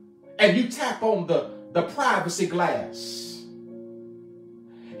 and you tap on the privacy glass.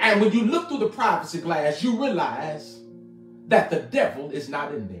 And when you look through the privacy glass, you realize that the devil is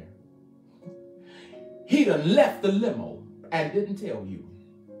not in there. He done left the limo and didn't tell you.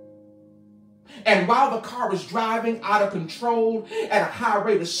 And while the car is driving out of control at a high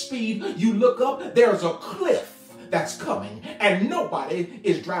rate of speed, you look up, there's a cliff that's coming, and nobody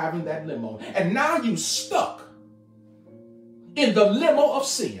is driving that limo. And now you stuck in the limo of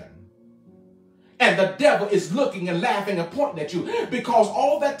sin. And the devil is looking and laughing and pointing at you because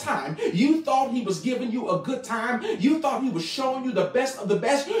all that time you thought he was giving you a good time. You thought he was showing you the best of the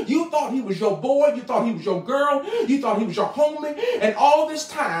best. You thought he was your boy. You thought he was your girl. You thought he was your homie. And all this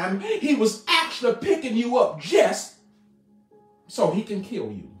time he was actually picking you up just so he can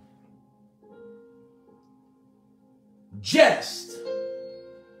kill you. Just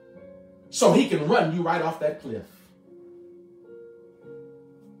so he can run you right off that cliff.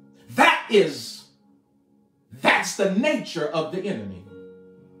 That's the nature of the enemy.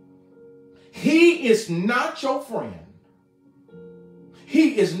 He is not your friend.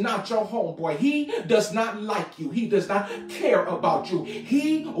 He is not your homeboy. He does not like you. He does not care about you.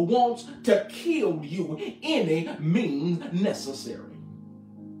 He wants to kill you any means necessary.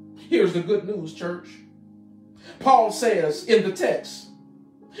 Here's the good news, church. Paul says in the text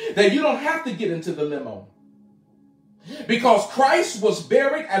that you don't have to get into the limo because Christ was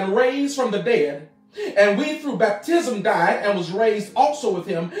buried and raised from the dead, and we through baptism died and was raised also with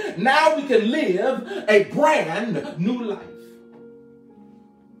him. Now we can live a brand new life.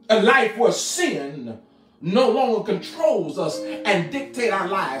 A life where sin no longer controls us and dictate our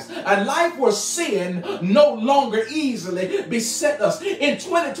lives. A life where sin no longer easily beset us. In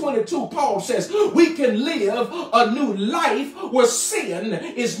 2022, Paul says we can live a new life where sin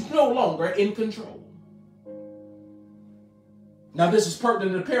is no longer in control. Now, this is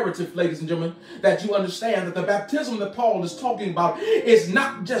pertinent and imperative, ladies and gentlemen, that you understand that the baptism that Paul is talking about is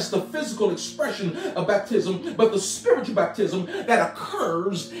not just the physical expression of baptism, but the spiritual baptism that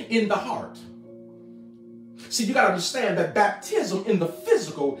occurs in the heart. See, you got to understand that baptism in the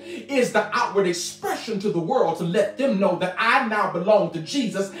physical is the outward expression to the world to let them know that I now belong to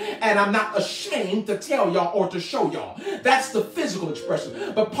Jesus and I'm not ashamed to tell y'all or to show y'all. That's the physical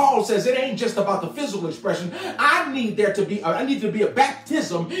expression. But Paul says it ain't just about the physical expression. I need to be a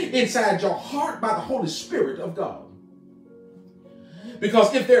baptism inside your heart by the Holy Spirit of God.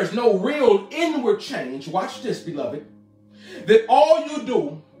 Because if there's no real inward change, watch this, beloved, that all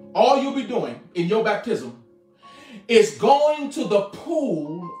you'll be doing in your baptism is going to the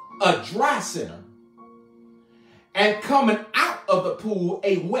pool a dry sinner and coming out of the pool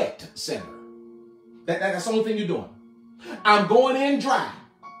a wet sinner. That's the only thing you're doing. I'm going in dry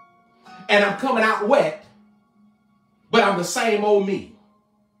and I'm coming out wet, but I'm the same old me.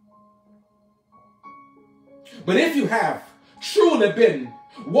 But if you have truly been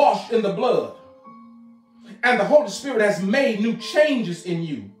washed in the blood and the Holy Spirit has made new changes in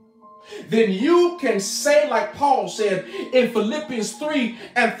you, then you can say like Paul said in Philippians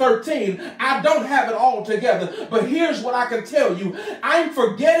 3:13, I don't have it all together, but here's what I can tell you. I'm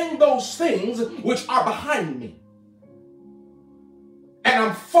forgetting those things which are behind me. And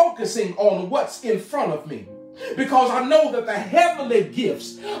I'm focusing on what's in front of me. Because I know that the heavenly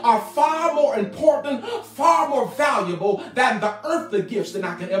gifts are far more important, far more valuable than the earthly gifts that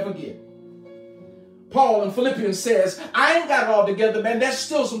I can ever get. Paul in Philippians says, I ain't got it all together, man. There's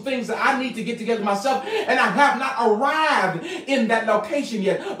still some things that I need to get together myself, and I have not arrived in that location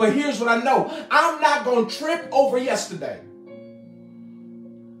yet. But here's what I know. I'm not going to trip over yesterday.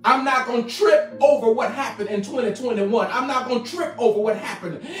 I'm not going to trip over what happened in 2021. I'm not going to trip over what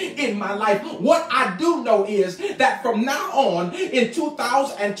happened in my life. What I do know is that from now on in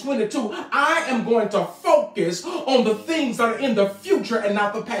 2022, I am going to focus on the things that are in the future and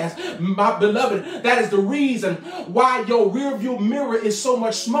not the past. My beloved, that is the reason why your rearview mirror is so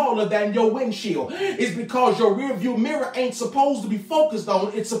much smaller than your windshield. It's because your rearview mirror ain't supposed to be focused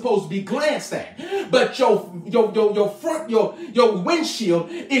on. It's supposed to be glanced at. But your windshield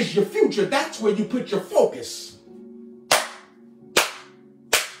is your future. That's where you put your focus.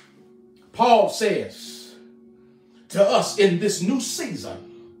 Paul says to us in this new season,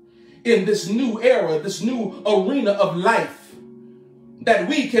 in this new era, this new arena of life, that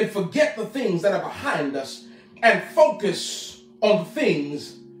we can forget the things that are behind us and focus on the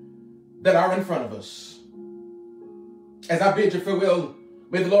things that are in front of us. As I bid you farewell,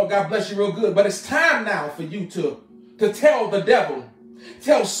 may the Lord God bless you real good. But it's time now for you to tell the devil,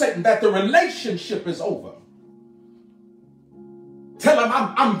 tell Satan that the relationship is over. Tell him,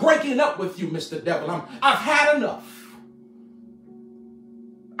 I'm breaking up with you, Mr. Devil. I've had enough.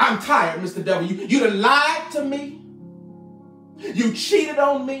 I'm tired, Mr. Devil. You done lied to me. You cheated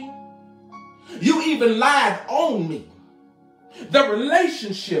on me. You even lied on me. The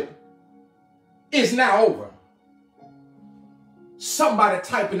relationship is now over. Somebody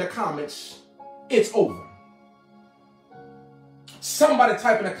type in the comments, it's over. Somebody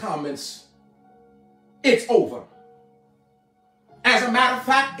type in the comments, it's over. As a matter of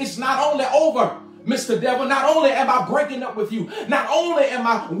fact, it's not only over, Mr. Devil. Not only am I breaking up with you, not only am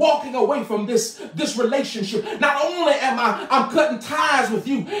I walking away from this relationship, not only am I'm cutting ties with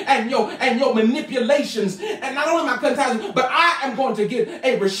you and your manipulations, and not only am I cutting ties with you, but I am going to get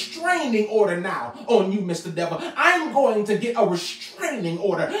a restraining order now on you, Mr. Devil. I'm going to get a restraining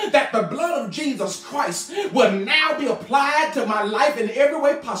order that the blood of Jesus Christ will now be applied to my life in every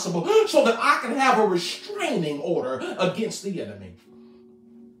way possible so that I can have a restraining order against the enemy.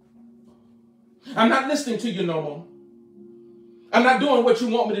 I'm not listening to you no more. I'm not doing what you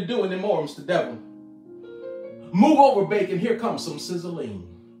want me to do anymore, Mr. Devil. Move over, bacon. Here comes some sizzling.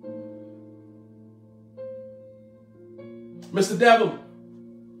 Mr. Devil,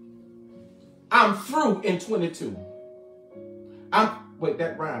 I'm through in 22. Wait,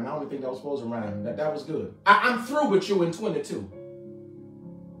 that rhymed. I don't think that was supposed to rhyme. That was good. I'm through with you in 22.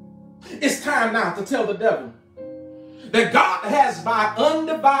 It's time now to tell the devil that God has my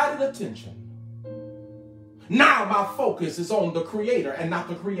undivided attention. Now my focus is on the creator and not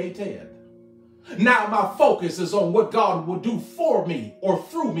the created. Now my focus is on what God will do for me or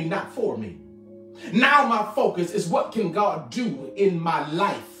through me, not for me. Now my focus is what can God do in my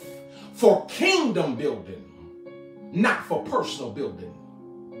life for kingdom building, not for personal building.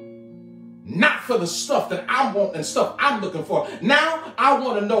 Not for the stuff that I want and stuff I'm looking for. Now I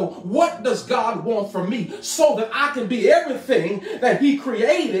want to know, what does God want from me so that I can be everything that he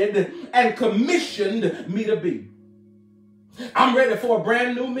created and commissioned me to be. I'm ready for a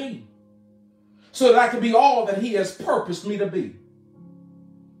brand new me so that I can be all that he has purposed me to be.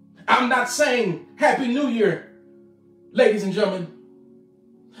 I'm not saying Happy New Year, ladies and gentlemen.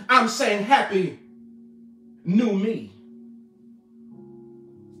 I'm saying Happy new me.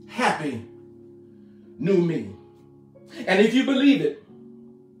 Happy new me. And if you believe it,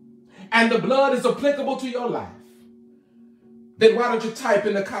 and the blood is applicable to your life, then why don't you type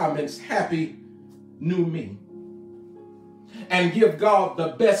in the comments, happy new me? And give God the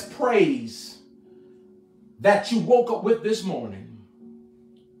best praise that you woke up with this morning.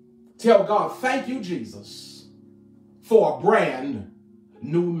 Tell God, thank you, Jesus, for a brand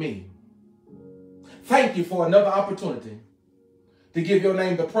new me. Thank you for another opportunity to give your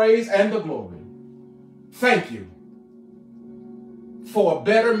name the praise and the glory. Thank you for a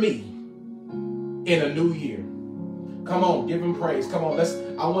better me in a new year. Come on, give him praise. Come on,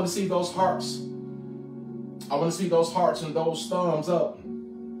 I want to see those hearts. I want to see those hearts and those thumbs up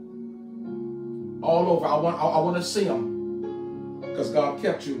all over. I want to see them because God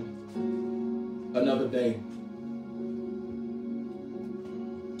kept you another day.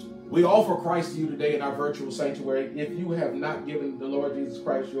 We offer Christ to you today in our virtual sanctuary. If you have not given the Lord Jesus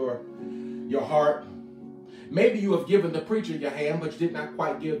Christ your heart, maybe you have given the preacher your hand, but you did not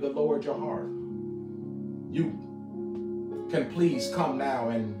quite give the Lord your heart. You can please come now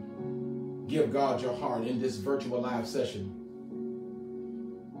and give God your heart in this virtual live session.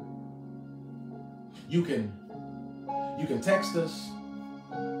 You can text us,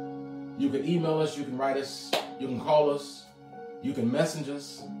 you can email us, you can write us, you can call us, you can message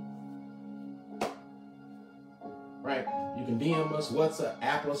us, right? You can DM us, WhatsApp,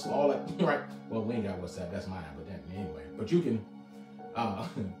 Apple us, all that, right? Well, we ain't got WhatsApp, that's mine, but anyway. But you can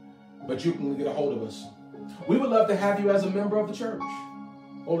get a hold of us. We would love to have you as a member of the church,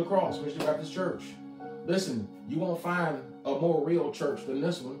 Holy Cross Christian Baptist Church. Listen, you won't find a more real church than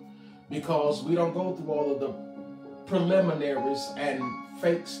this one because we don't go through all of the preliminaries and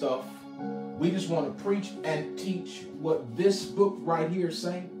fake stuff. We just want to preach and teach what this book right here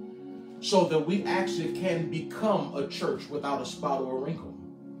say so that we actually can become a church without a spot or a wrinkle.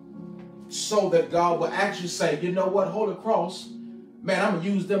 So that God will actually say, you know what, Holy Cross, man, I'm going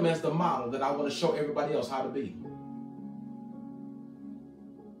to use them as the model that I want to show everybody else how to be.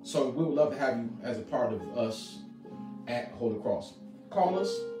 So we would love to have you as a part of us at Holy Cross. Call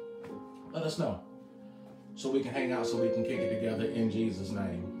us. Let us know. So we can hang out, so we can kick it together in Jesus'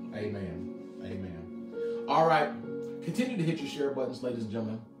 name. Amen. Amen. All right. Continue to hit your share buttons, ladies and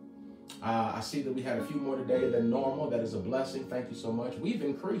gentlemen. I see that we had a few more today than normal. That is a blessing. Thank you so much. We've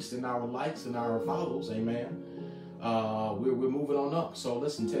increased in our likes and our follows. Amen. We're moving on up. So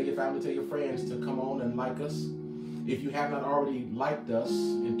listen, tell your family, tell your friends to come on and like us. If you have not already liked us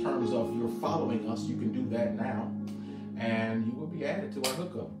in terms of you're following us, you can do that now. And you will be added to our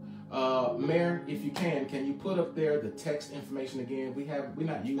hookup. Mayor, if you can you put up there the text information again? We're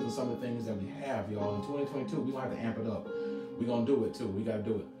not using some of the things that we have, y'all. In 2022, we're going to have to amp it up. We're going to do it too. We got to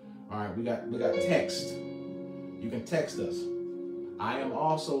do it. All right, we got text. You can text us. I am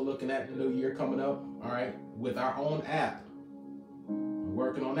also looking at the new year coming up, all right, with our own app. We're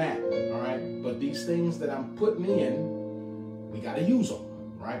working on that, all right? But these things that I'm putting in, we got to use them,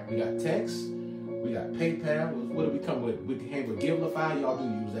 right? We got text, we got PayPal. What do we come with? We came with Givelify. Y'all do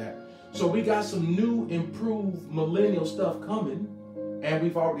use that. So we got some new, improved millennial stuff coming, and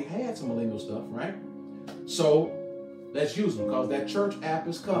we've already had some millennial stuff, right? So let's use them because that church app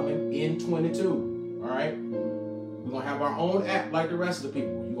is coming in 22, all right? We're going to have our own app like the rest of the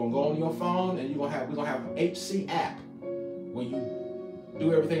people. You're going to go on your phone and we're going to have an HC app where you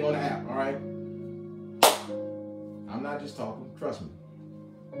do everything on the app, all right? I'm not just talking, trust me.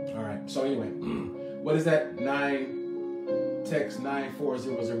 All right, so anyway, what is that? Text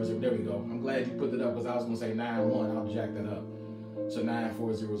 94000. There we go. I'm glad you put it up because I was going to say 91. I'll jack that up. So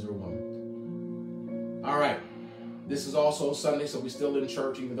 94001. All right. This is also Sunday, so we're still in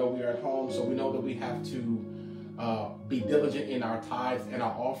church even though we are at home. So we know that we have to be diligent in our tithe and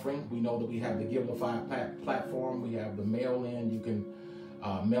our offering. We know that we have the Givelify platform. We have the mail in. You can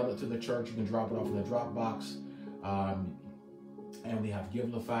mail it to the church. You can drop it off in the drop box. And we have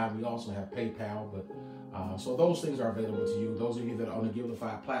Givelify. We also have PayPal. But so those things are available to you. Those of you that are on the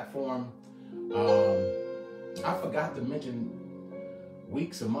Givelify platform. I forgot to mention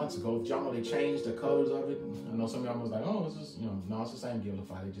weeks and months ago, y'all know they changed the colors of it. I know some of y'all was like, oh, it's just, no, it's the same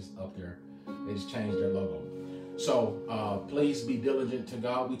Givelify. They just up there. They just changed their logo. So please be diligent to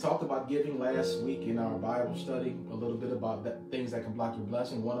God. We talked about giving last week in our Bible study, a little bit about things that can block your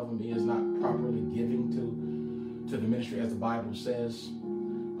blessing. One of them is not properly giving to the ministry as the Bible says.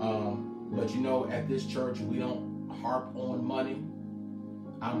 But at this church, we don't harp on money.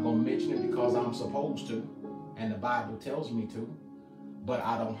 I'm going to mention it because I'm supposed to, and the Bible tells me to, but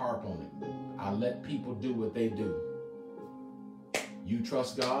I don't harp on it. I let people do what they do. You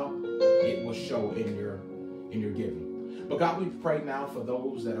trust God, it will show in in your giving. But God, we pray now for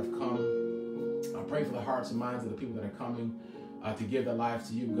those that have come. I pray for the hearts and minds of the people that are coming to give their lives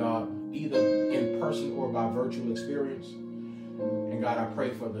to you, God, either in person or by virtual experience. And God, I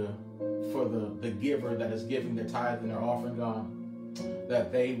pray for the giver that is giving their tithe and their offering, God,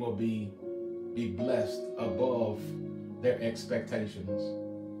 that they will be blessed above their expectations.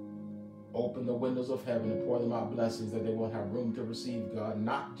 Open the windows of heaven and pour them out blessings that they won't have room to receive, God,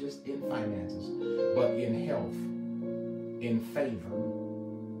 not just in finances, but in health, in favor,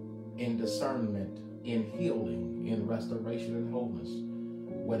 in discernment, in healing, in restoration and wholeness,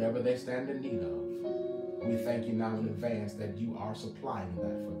 whatever they stand in need of. We thank you now in advance that you are supplying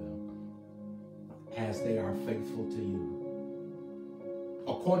that for them as they are faithful to you.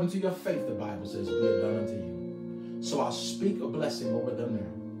 According to your faith, the Bible says, be it done unto you. So I speak a blessing over them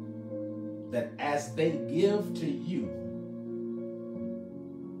now, that as they give to you,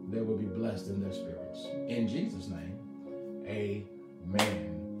 they will be blessed in their spirits. In Jesus' name, amen.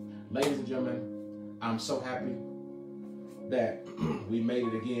 Ladies and gentlemen, I'm so happy that we made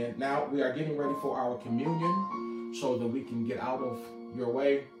it again. Now we are getting ready for our communion so that we can get out of your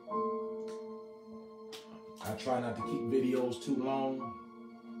way. I try not to keep videos too long.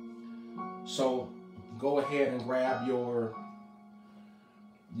 So go ahead and grab your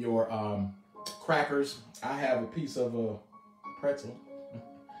crackers. I have a piece of a pretzel,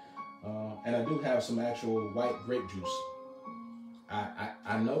 and I do have some actual white grape juice.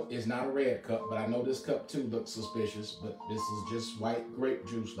 I know it's not a red cup, but I know this cup too looks suspicious, but this is just white grape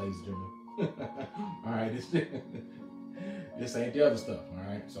juice, ladies and gentlemen. All right, this ain't the other stuff. All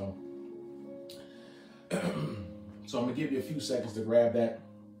right, so I'm gonna give you a few seconds to grab that.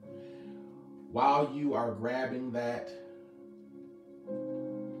 While you are grabbing that,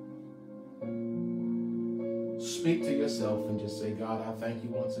 speak to yourself and just say, God, I thank you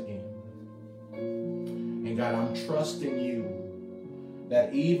once again. And God, I'm trusting you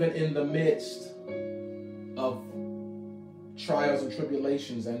that even in the midst of trials and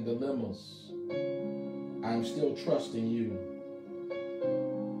tribulations and dilemmas, I'm still trusting you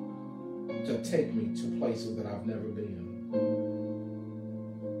to take me to places that I've never been.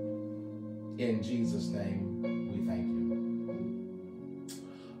 In Jesus' name, we thank you.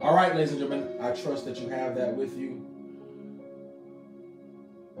 All right, ladies and gentlemen, I trust that you have that with you.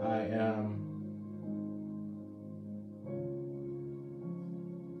 I am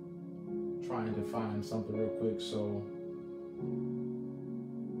trying to find something real quick, so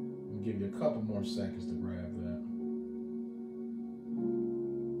I'll give you a couple more seconds to grab that.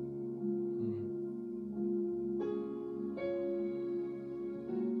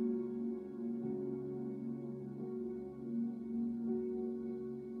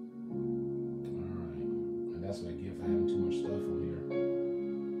 That's what I get for having too much stuff on here.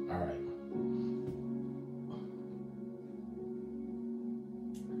 All right.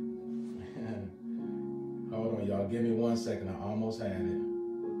 Hold on, y'all. Give me 1 second. I almost had it.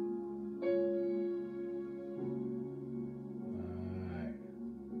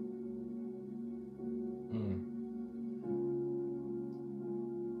 All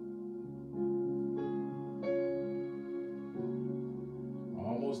right.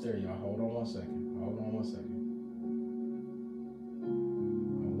 Almost there, y'all. Hold on 1 second. Hold on 1 second.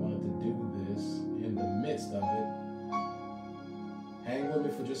 In the midst of it. Hang with me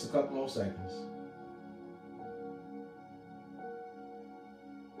for just a couple more seconds.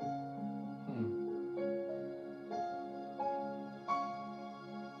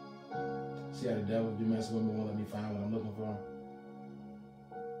 See how the devil be messing with me, won't let me find what I'm looking for.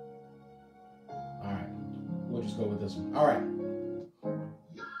 All right, we'll just go with this one. All right.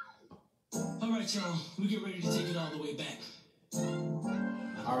 All right, y'all, we get ready to take it all the way back.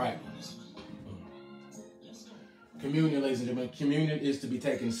 All right. Communion, ladies and gentlemen. Communion is to be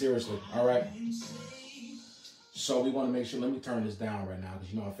taken seriously, all right? So we want to make sure, let me turn this down right now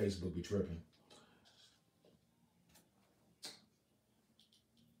because you know how Facebook be tripping.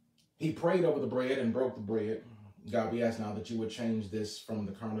 He prayed over the bread and broke the bread. God, we ask now that you would change this from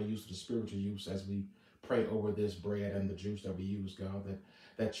the carnal use to the spiritual use as we pray over this bread and the juice that we use, God,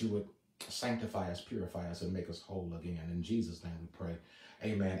 that you would sanctify us, purify us, and make us whole again. In Jesus' name we pray.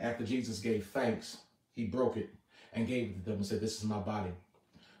 Amen. After Jesus gave thanks, he broke it and gave it to them and said, this is my body.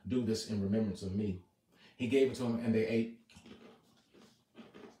 Do this in remembrance of me. He gave it to them and they ate.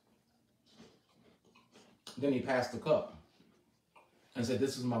 Then he passed the cup and said,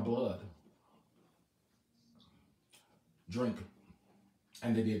 this is my blood. Drink.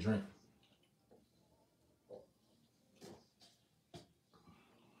 And they did drink. The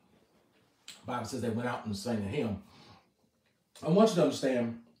Bible says they went out and sang a hymn. I want you to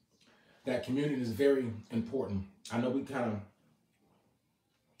understand that communion is very important. I know we kind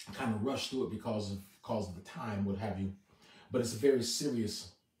of rush through it because of the time, what have you, but it's a very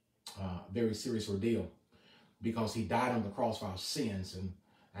serious ordeal, because he died on the cross for our sins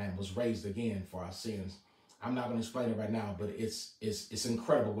and was raised again for our sins. I'm not going to explain it right now, but it's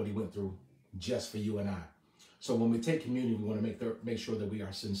incredible what he went through just for you and I. So when we take communion, we want to make sure that we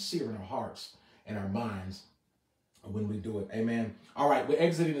are sincere in our hearts and our minds when we do it. Amen. All right, we're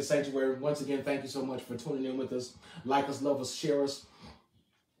exiting the sanctuary. Once again, thank you so much for tuning in with us. Like us, love us, share us.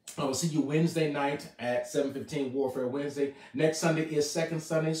 I will see you Wednesday night at 7:15, Warfare Wednesday. Next Sunday is Second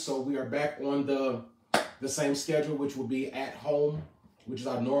Sunday, so we are back on the same schedule, which will be at home, which is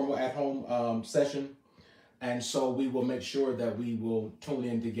our normal at home session. And so we will make sure that we will tune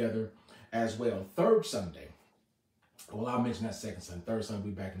in together as well. Third Sunday, well, I'll mention that second Sunday. Third Sunday,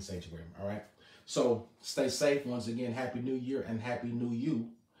 we'll be back in sanctuary. All right. So stay safe. Once again, Happy New Year and Happy New You.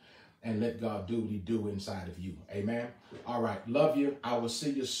 And let God do what he do inside of you. Amen. All right. Love you. I will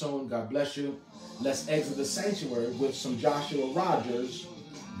see you soon. God bless you. Let's exit the sanctuary with some Joshua Rogers,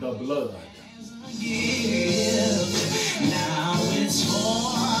 The Blood. Now it's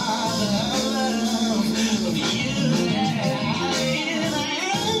for